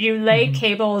because you lay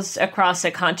cables across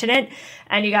a continent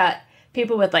and you got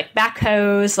people with like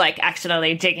backhoes, like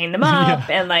accidentally digging them up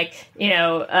and like,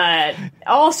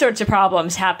 all sorts of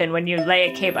problems happen when you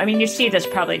lay a cable. I mean, you see this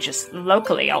probably just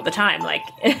locally all the time. Like,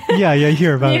 you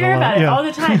hear about it. You hear about it all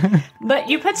the time. But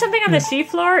you put something on the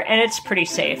seafloor and it's pretty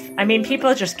safe. I mean,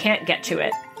 people just can't get to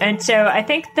it. And so I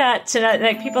think that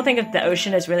like people think of the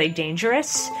ocean as really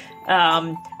dangerous.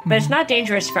 But it's not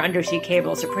dangerous for undersea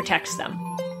cables. It protects them.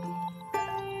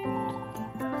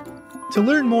 To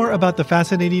learn more about the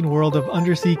fascinating world of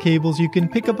undersea cables, you can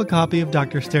pick up a copy of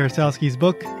Dr. Starostelski's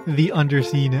book, The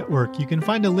Undersea Network. You can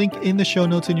find a link in the show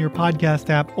notes in your podcast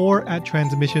app or at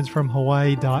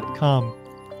transmissionsfromhawaii.com.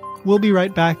 We'll be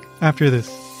right back after this.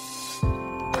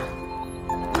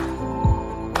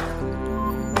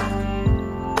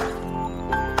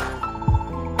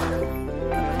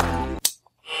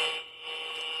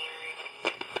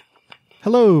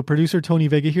 Hello, producer Tony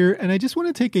Vega here, and I just want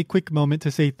to take a quick moment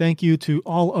to say thank you to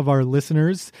all of our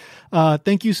listeners.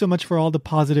 Thank you so much for all the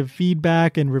positive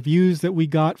feedback and reviews that we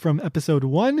got from episode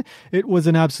 1. It was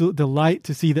an absolute delight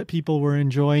to see that people were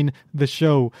enjoying the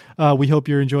show. We hope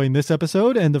you're enjoying this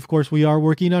episode, and of course we are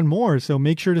working on more, so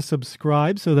make sure to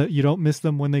subscribe so that you don't miss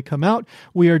them when they come out.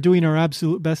 We are doing our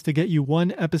absolute best to get you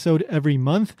one episode every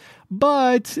month,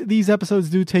 but these episodes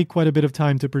do take quite a bit of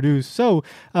time to produce, so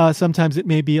sometimes it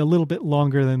may be a little bit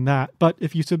longer than that. But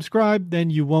if you subscribe, then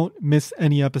you won't miss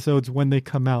any episodes when they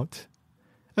come out.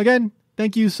 Again,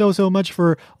 thank you so much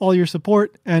for all your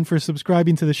support and for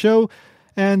subscribing to the show.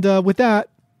 And with that,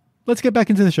 let's get back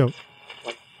into the show.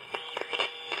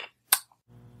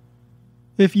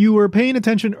 If you were paying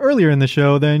attention earlier in the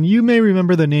show, then you may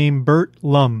remember the name Burt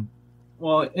Lum.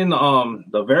 Well, in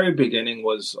the very beginning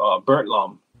was Burt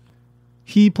Lum.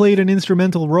 He played an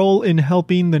instrumental role in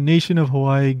helping the nation of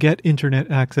Hawaii get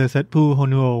internet access at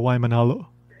Pu'uhonua, Waimanalo.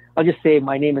 I'll just say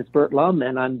my name is Burt Lum,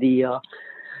 and I'm the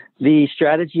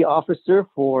strategy officer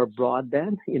for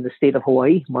broadband in the state of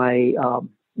Hawaii. My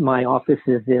office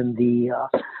is in the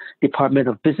Department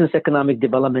of Business, Economic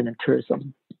Development, and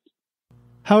Tourism.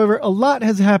 However, a lot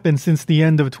has happened since the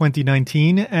end of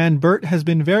 2019, and Burt has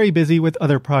been very busy with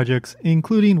other projects,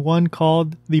 including one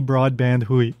called the Broadband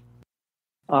Hui.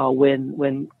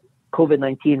 When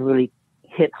COVID-19 really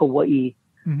hit Hawaii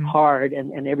hard,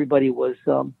 and everybody was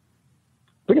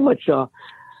pretty much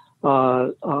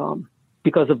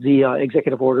because of the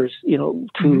executive orders,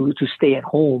 to stay at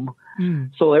home.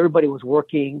 So everybody was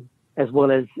working as well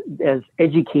as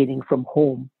educating from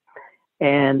home,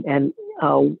 and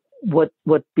what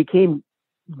became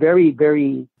very,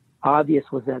 very obvious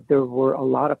was that there were a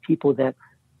lot of people that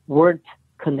weren't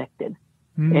connected.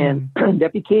 And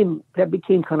that became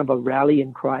kind of a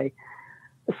rallying cry.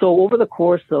 So over the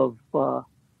course of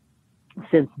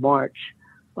since March,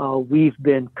 we've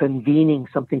been convening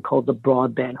something called the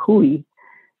Broadband Hui,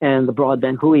 and the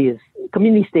Broadband Hui is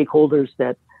community stakeholders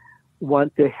that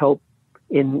want to help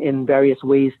in various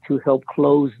ways to help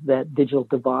close that digital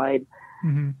divide.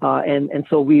 And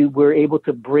so we were able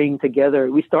to bring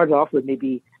together. We started off with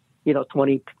maybe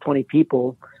 20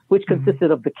 people, which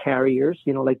consisted of the carriers,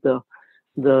 like the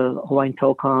Hawaiian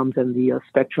Telecoms and the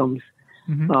Spectrums.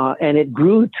 And it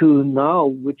grew to now,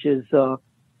 which is,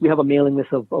 we have a mailing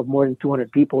list of more than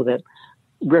 200 people that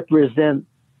represent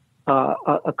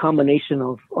a combination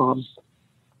of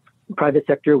private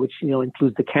sector, which,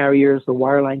 includes the carriers, the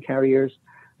wireline carriers,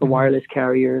 the wireless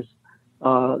carriers,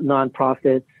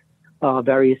 nonprofits,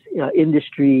 various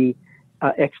industry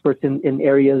experts in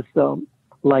areas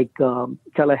like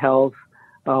telehealth.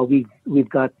 We've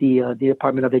got the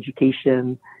Department of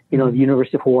Education, the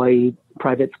University of Hawaii,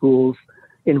 private schools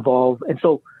involved, and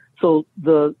so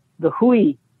the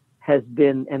Hui has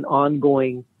been an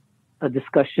ongoing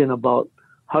discussion about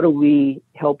how do we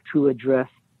help to address,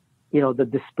 the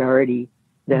disparity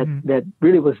that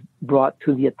really was brought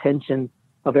to the attention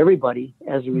of everybody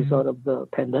as a result of the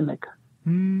pandemic.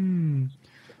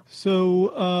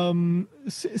 So,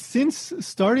 since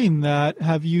starting that,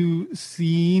 have you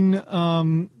seen,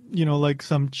 like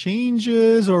some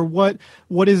changes, or what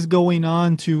is going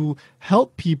on to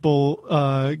help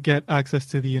people get access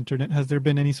to the internet? Has there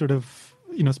been any sort of,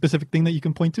 specific thing that you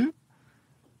can point to?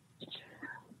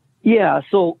 Yeah.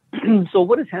 So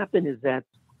what has happened is that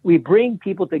we bring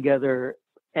people together,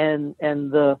 and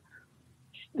the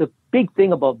big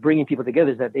thing about bringing people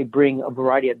together is that they bring a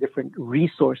variety of different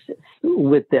resources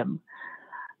with them.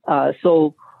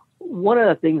 So one of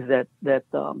the things that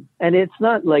and it's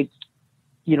not like,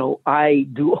 I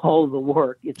do all the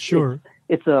work.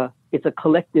 It's a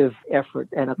collective effort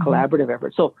and a collaborative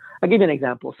effort. So I'll give you an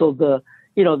example. So the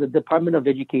Department of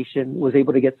Education was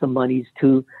able to get some monies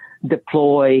to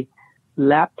deploy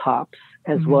laptops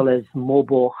as well as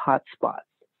mobile hotspots.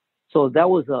 So that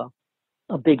was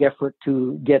a big effort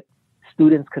to get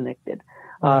students connected.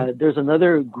 There's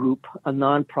another group, a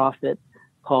nonprofit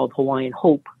called Hawaiian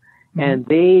Hope, and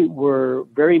they were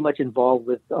very much involved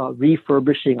with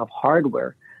refurbishing of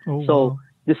hardware. So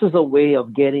this is a way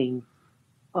of getting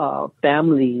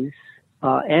families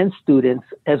and students,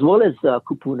 as well as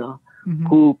kupuna,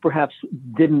 who perhaps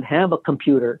didn't have a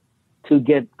computer, to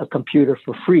get a computer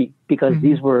for free, because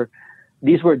these were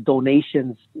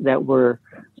donations that were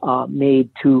made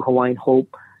to Hawaiian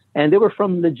Hope, and they were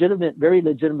from very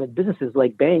legitimate businesses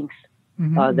like banks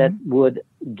that would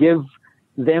give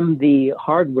them the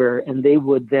hardware, and they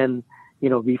would then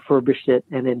refurbish it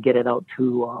and then get it out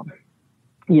to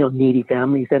needy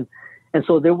families. And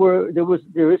so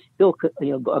there is still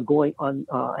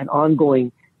an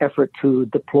ongoing effort to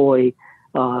deploy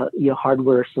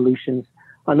hardware solutions.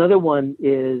 Another one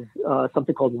is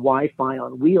something called Wi-Fi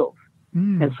on Wheels.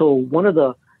 And so one of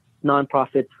the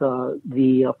nonprofits,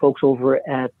 the folks over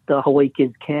at Hawaii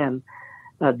Kids Can,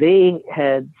 they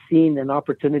had seen an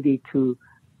opportunity to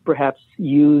perhaps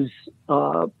use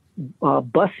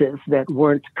buses that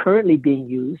weren't currently being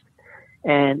used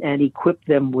and equip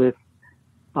them with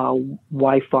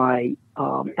Wi-Fi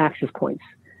access points.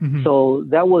 So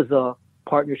that was a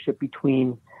partnership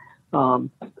between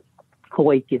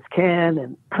Hawaii Kids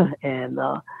Can and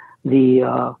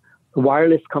the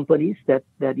wireless companies that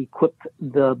equipped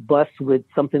the bus with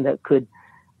something that could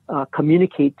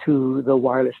communicate to the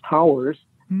wireless towers,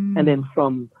 and then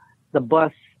from the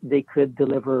bus they could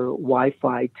deliver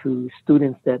Wi-Fi to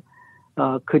students that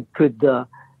could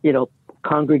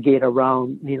congregate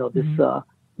around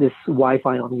this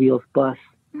Wi-Fi on Wheels bus.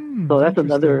 So that's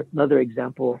another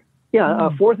example.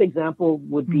 A fourth example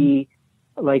would be,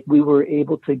 like, we were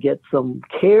able to get some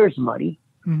CARES money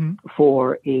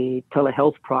for a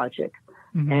telehealth project.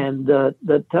 And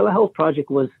the telehealth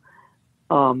project was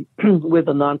with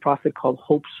a nonprofit called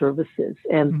Hope Services.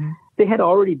 And they had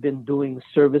already been doing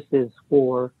services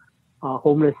for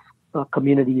homeless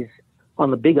communities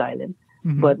on the Big Island.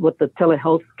 But what the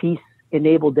telehealth piece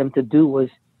enabled them to do was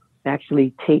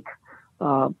actually take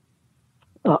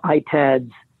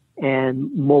iPads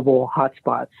and mobile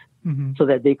hotspots so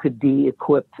that they could be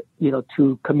equipped,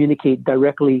 to communicate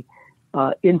directly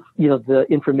the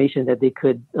information that they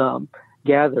could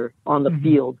gather on the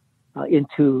field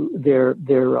into their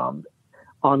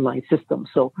online system.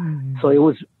 So it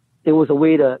was a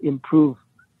way to improve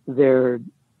their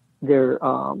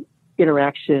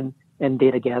interaction and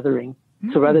data gathering.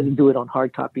 So rather than do it on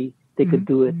hard copy, they could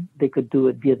do it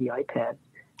via the iPad.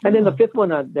 And then the fifth one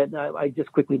that I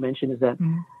just quickly mentioned is that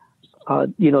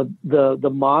the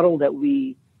model that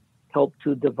we helped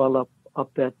to develop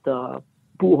up at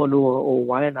Pu'uhonua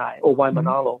or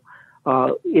Waimanalo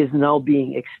is now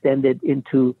being extended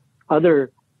into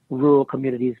other rural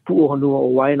communities. Pu'uhonua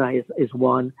or Waianae is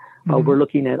one. We're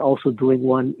looking at also doing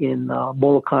one in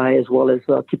Molokai as well as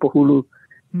Kipahulu.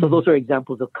 So those are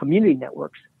examples of community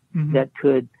networks that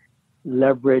could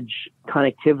leverage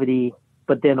connectivity,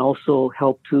 but then also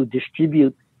help to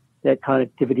distribute that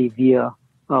connectivity via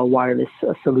wireless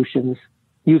solutions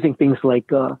using things like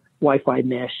Wi-Fi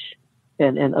mesh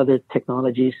and other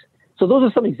technologies. So those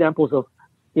are some examples of,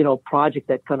 project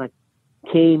that kind of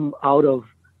came out of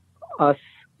us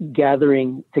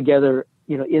gathering together,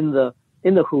 in the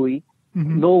Hui.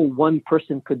 No one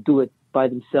person could do it by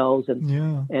themselves,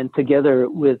 and together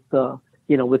with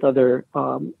other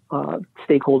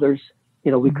stakeholders,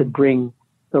 we could bring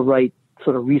the right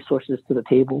sort of resources to the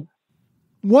table.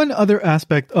 One other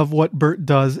aspect of what BERT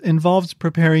does involves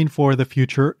preparing for the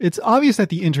future. It's obvious that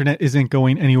the internet isn't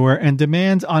going anywhere and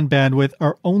demands on bandwidth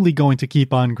are only going to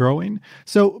keep on growing.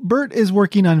 So BERT is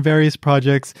working on various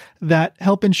projects that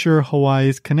help ensure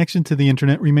Hawaii's connection to the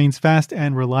internet remains fast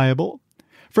and reliable.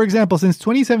 For example, since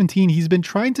 2017, he's been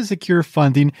trying to secure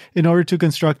funding in order to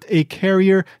construct a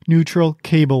carrier-neutral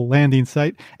cable landing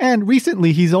site. And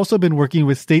recently, he's also been working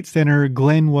with State Senator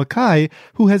Glenn Wakai,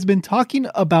 who has been talking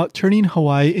about turning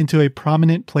Hawaii into a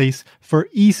prominent place for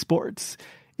esports.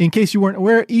 In case you weren't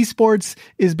aware, esports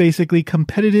is basically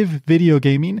competitive video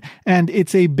gaming, and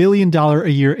it's a $1 billion a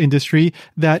year industry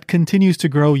that continues to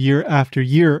grow year after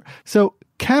year. So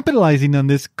capitalizing on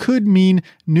this could mean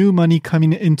new money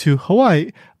coming into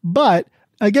Hawaii. But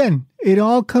again, it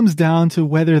all comes down to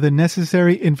whether the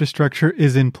necessary infrastructure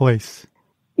is in place.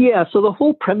 Yeah, so the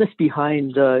whole premise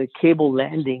behind cable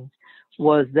landing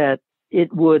was that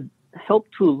it would help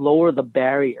to lower the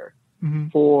barrier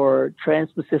for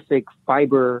trans-Pacific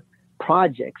fiber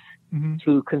projects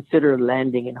to consider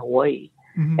landing in Hawaii.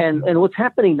 And what's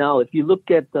happening now, if you look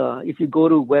at if you go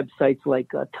to websites like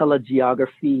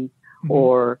Telegeography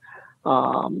or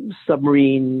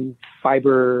submarine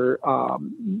fiber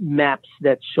maps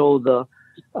that show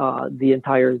the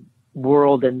entire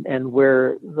world and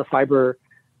where the fiber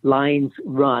lines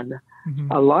run,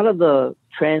 a lot of the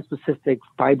trans-Pacific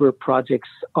fiber projects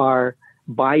are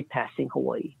bypassing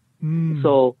Hawaii.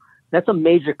 So that's a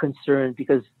major concern,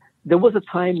 because there was a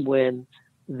time when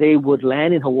they would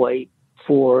land in Hawaii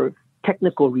for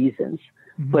technical reasons,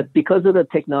 but because of the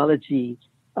technology,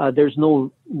 there's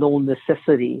no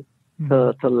necessity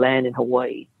to land in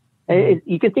Hawaii. And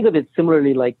you can think of it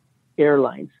similarly like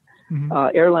airlines.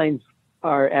 Airlines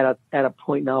are at a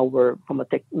point now where, from a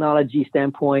technology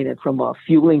standpoint and from a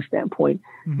fueling standpoint,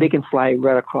 they can fly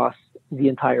right across the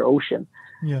entire ocean.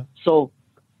 Yeah. So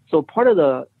part of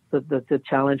the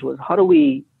challenge was how do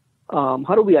we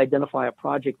identify a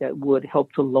project that would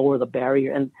help to lower the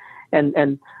barrier?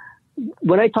 And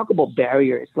when I talk about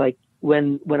barrier, it's like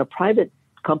when a private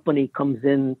company comes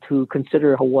in to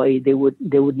consider Hawaii, they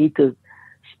would need to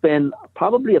spend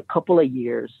probably a couple of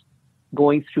years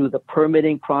going through the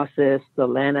permitting process, the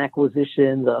land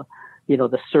acquisition, the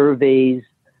surveys,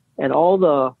 and all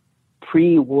the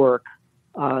pre-work,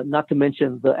 not to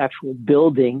mention the actual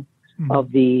building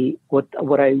of the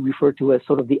what I refer to as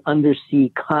sort of the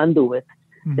undersea conduit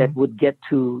that would get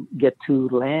to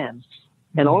land.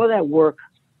 And all of that work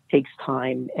takes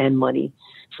time and money.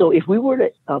 So if we were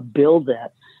to build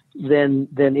that, then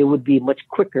it would be much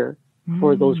quicker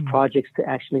for those projects to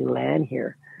actually land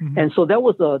here. And so that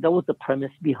was the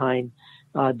premise behind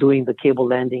doing the cable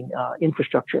landing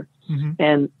infrastructure.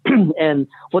 And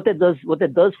what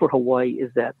that does for Hawaii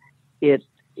is that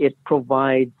it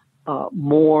provides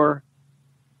more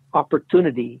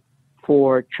opportunity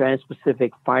for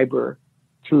trans-Pacific fiber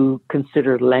to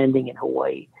consider landing in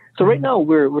Hawaii. So right now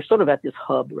we're sort of at this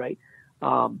hub, right?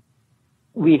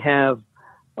 We have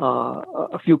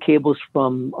a few cables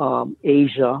from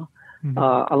Asia.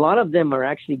 A lot of them are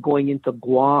actually going into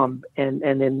Guam, and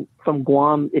then from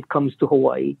Guam it comes to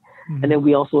Hawaii. And then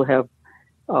we also have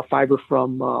fiber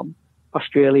from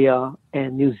Australia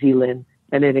and New Zealand,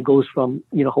 and then it goes from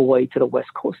Hawaii to the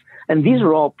West Coast. And these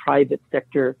are all private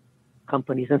sector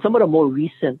companies. And some of the more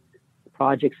recent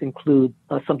projects include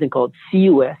something called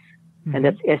CUS, and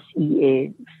that's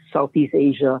SEA, Southeast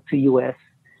Asia to US,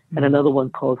 and another one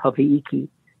called Hawaii.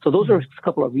 So those are a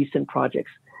couple of recent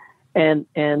projects. And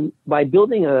by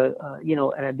building an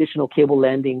additional cable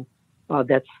landing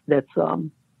that's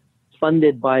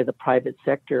funded by the private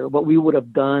sector, what we would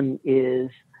have done is,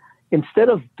 instead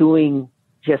of doing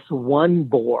just one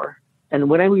bore, and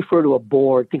when I refer to a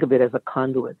bore, think of it as a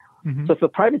conduit. So if a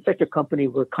private sector company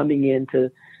were coming in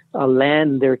to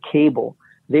land their cable,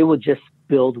 they would just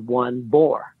build one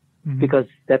bore because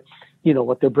that's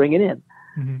what they're bringing in.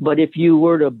 But if you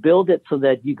were to build it so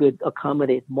that you could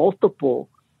accommodate multiple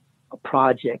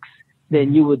projects,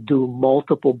 then you would do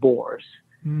multiple bores.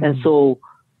 And so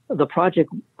the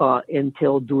project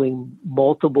entailed doing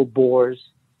multiple bores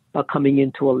coming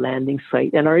into a landing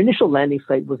site. And our initial landing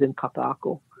site was in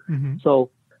Kaka'ako.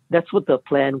 So that's what the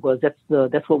plan was.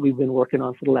 That's what we've been working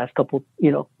on for the last couple,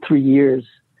 3 years.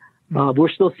 We're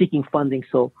still seeking funding.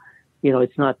 So,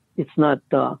 it's not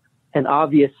an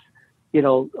obvious,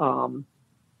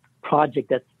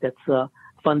 project that's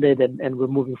funded and we're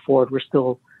moving forward. We're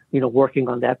still, working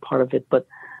on that part of it. But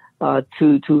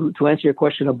to answer your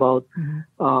question about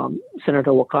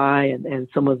Senator Wakai and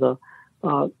some of the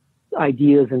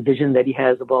ideas and vision that he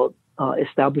has about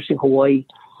establishing Hawaii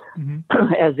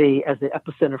as an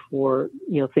epicenter for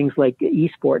things like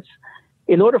esports,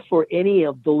 in order for any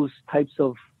of those types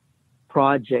of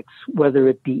projects, whether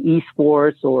it be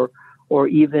esports or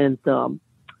even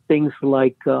things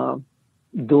like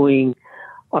doing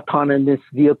autonomous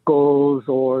vehicles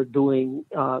or doing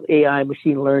AI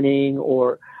machine learning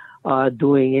or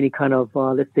doing any kind of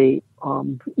let's say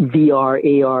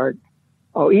VR, AR,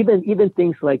 or even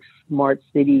things like smart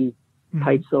city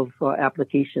types of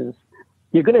applications,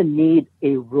 you're going to need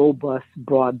a robust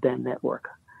broadband network.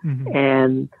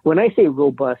 And when I say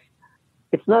robust,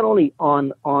 it's not only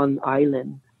on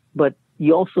island, but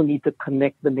you also need to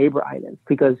connect the neighbor islands,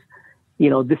 because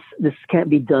this can't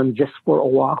be done just for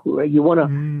Oahu, right? You want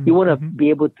to be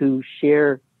able to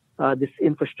share this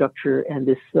infrastructure and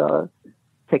this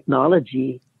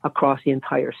technology across the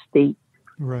entire state,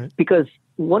 right? Because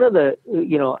one of the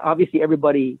obviously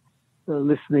everybody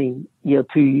listening,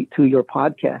 to your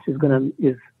podcast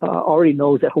is already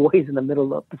knows that Hawaii is in the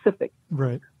middle of the Pacific.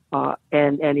 Right.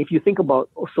 And if you think about,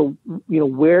 so,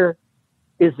 where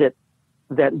is it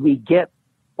that we get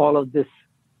all of this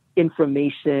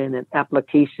information and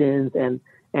applications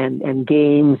and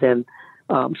games and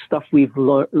stuff we've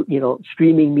learned,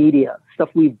 streaming media, stuff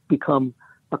we've become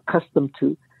accustomed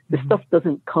to. This stuff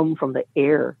doesn't come from the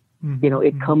air.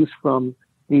 It comes from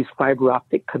these fiber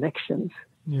optic connections.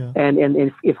 Yeah.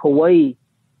 And if Hawaii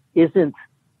isn't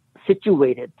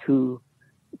situated to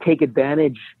take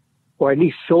advantage or at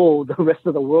least show the rest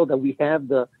of the world that we have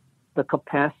the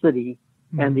capacity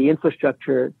and the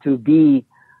infrastructure to be,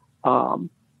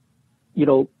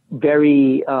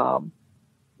 very,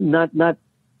 not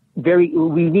very,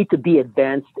 we need to be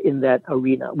advanced in that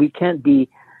arena. We can't be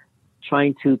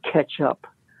trying to catch up.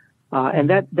 And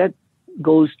that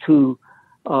goes to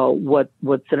what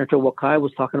Senator Wakai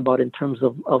was talking about in terms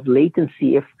of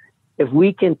latency. If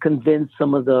we can convince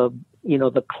some of the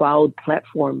cloud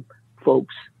platform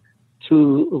folks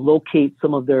to locate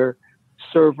some of their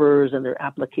servers and their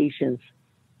applications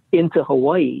into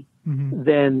Hawaii,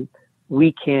 then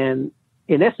we can,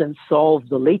 in essence, solve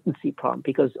the latency problem,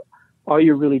 because all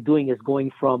you're really doing is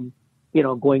going from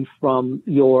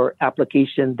your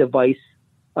application device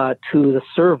to the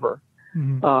server.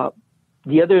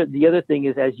 The other thing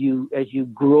is, as you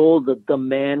grow the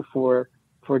demand for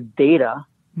data,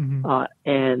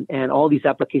 and all these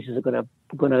applications are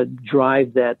gonna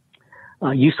drive that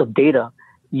use of data,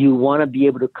 you want to be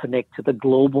able to connect to the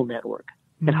global network.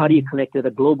 And how do you connect to the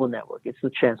global network? It's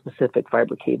the Trans-Pacific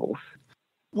fiber cables.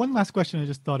 One last question I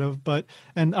just thought of,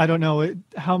 and I don't know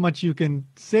how much you can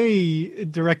say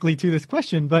directly to this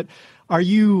question, but are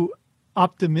you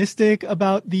optimistic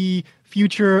about the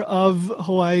future of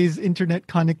Hawaii's internet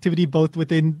connectivity, both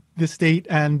within the state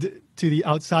and to the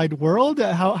outside world?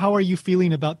 How are you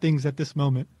feeling about things at this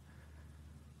moment?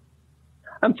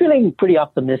 I'm feeling pretty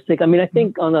optimistic. I mean, I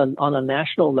think on a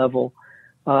national level,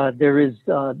 there is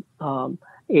a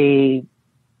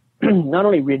not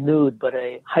only renewed but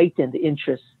a heightened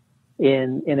interest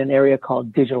in an area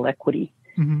called digital equity.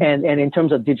 And in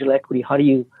terms of digital equity, how do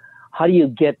you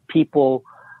get people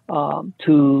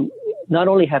to not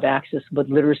only have access but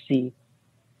literacy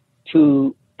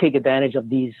to take advantage of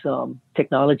these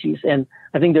technologies? And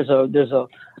I think there's a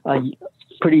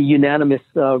pretty unanimous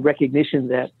recognition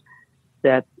that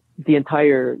the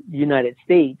entire United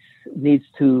States needs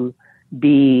to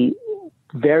be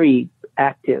very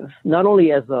active, not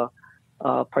only as a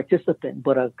participant,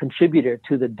 but a contributor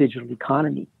to the digital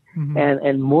economy,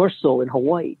 and more so in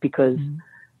Hawaii, because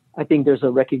I think there's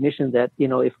a recognition that,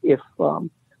 if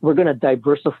we're going to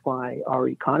diversify our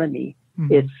economy,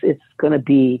 it's going to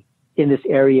be in this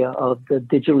area of the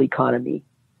digital economy.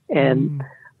 And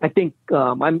I think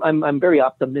I'm very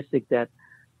optimistic that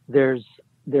there's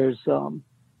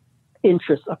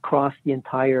interest across the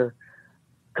entire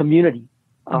community,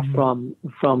 from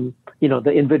the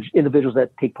individuals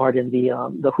that take part in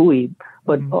the Hui,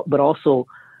 but also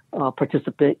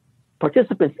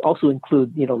participants also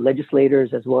include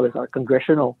legislators as well as our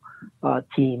congressional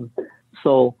team.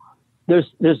 So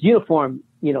there's uniform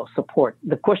support.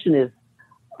 The question is,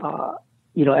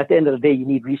 at the end of the day, you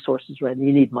need resources, right?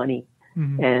 You need money,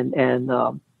 and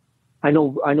I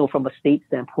know from a state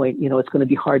standpoint, it's going to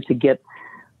be hard to get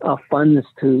funds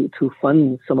to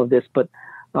fund some of this, but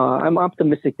I'm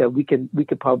optimistic that we could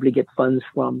probably get funds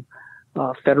from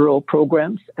federal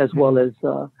programs, as well as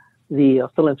the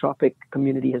philanthropic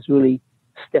community has really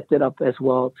stepped it up as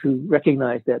well to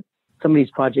recognize that some of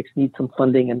these projects need some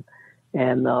funding, and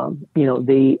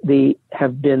they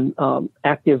have been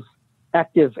active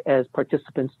as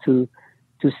participants to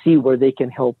see where they can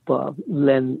help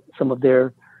lend some of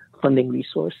their funding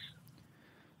resource.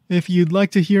 If you'd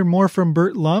like to hear more from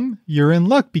Burt Lum, you're in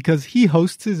luck, because he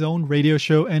hosts his own radio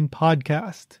show and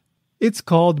podcast. It's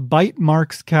called Bite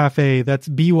Marks Cafe. That's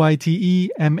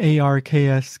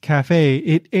BYTEMARKS Cafe.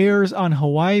 It airs on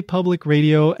Hawaii Public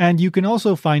Radio, and you can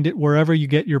also find it wherever you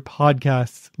get your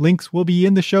podcasts. Links will be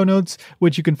in the show notes,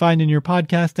 which you can find in your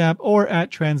podcast app or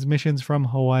at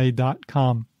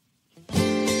transmissionsfromhawaii.com.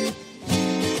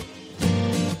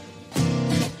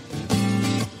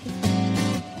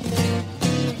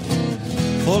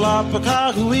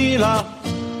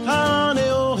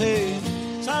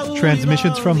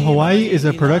 Transmissions from Hawaii is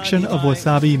a production of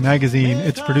Wasabi Magazine.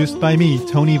 It's produced by me,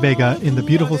 Tony Vega, in the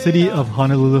beautiful city of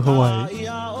Honolulu, Hawaii.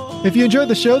 If you enjoyed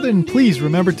the show, then please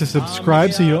remember to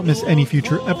subscribe so you don't miss any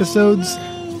future episodes.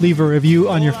 Leave a review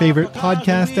on your favorite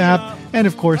podcast app. And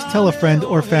of course, tell a friend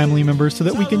or family member so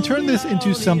that we can turn this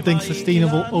into something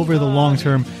sustainable over the long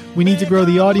term. We need to grow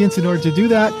the audience in order to do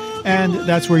that. and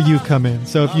that's where you come in.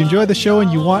 So if you enjoy the show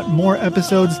and you want more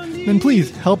episodes, then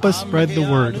please help us spread the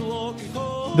word.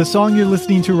 The song you're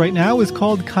listening to right now is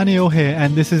called Kaneohe,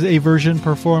 and this is a version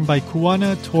performed by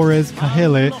Kuana Torres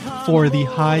Kahele for the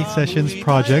High Sessions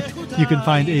project. You can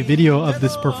find a video of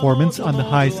this performance on the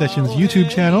High Sessions YouTube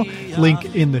channel,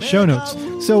 link in the show notes.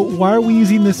 So why are we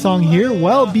using this song here?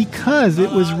 Well, because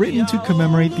it was written to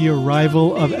commemorate the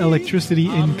arrival of electricity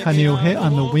in Kaneohe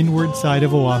on the windward side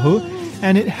of Oahu,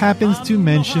 and it happens to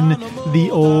mention the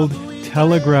old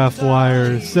telegraph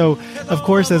wires. So, of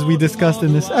course, as we discussed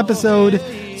in this episode,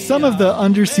 some of the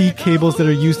undersea cables that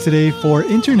are used today for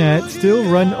internet still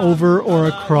run over or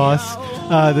across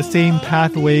the same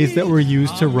pathways that were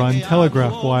used to run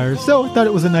telegraph wires. So I thought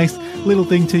it was a nice little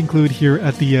thing to include here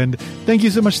at the end. Thank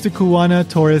you so much to Kuana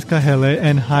Torres Kahele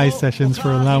and High Sessions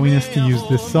for allowing us to use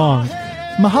this song.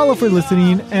 Mahalo for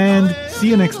listening, and see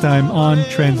you next time on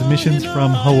Transmissions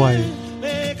from Hawaii.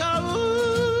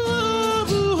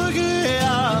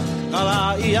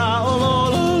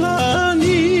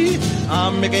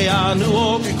 Meke anu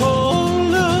o ke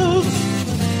kolu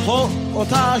Ho o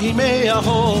tahi mea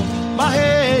ho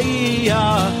Mahe ia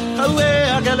Kaue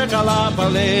a gele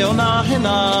kalapa leo nahe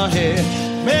nahe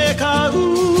Me ka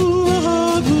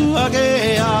uhu a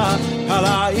gea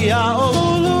Kala ia o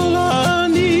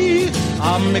lolani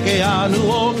A meke anu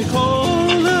o ke kolu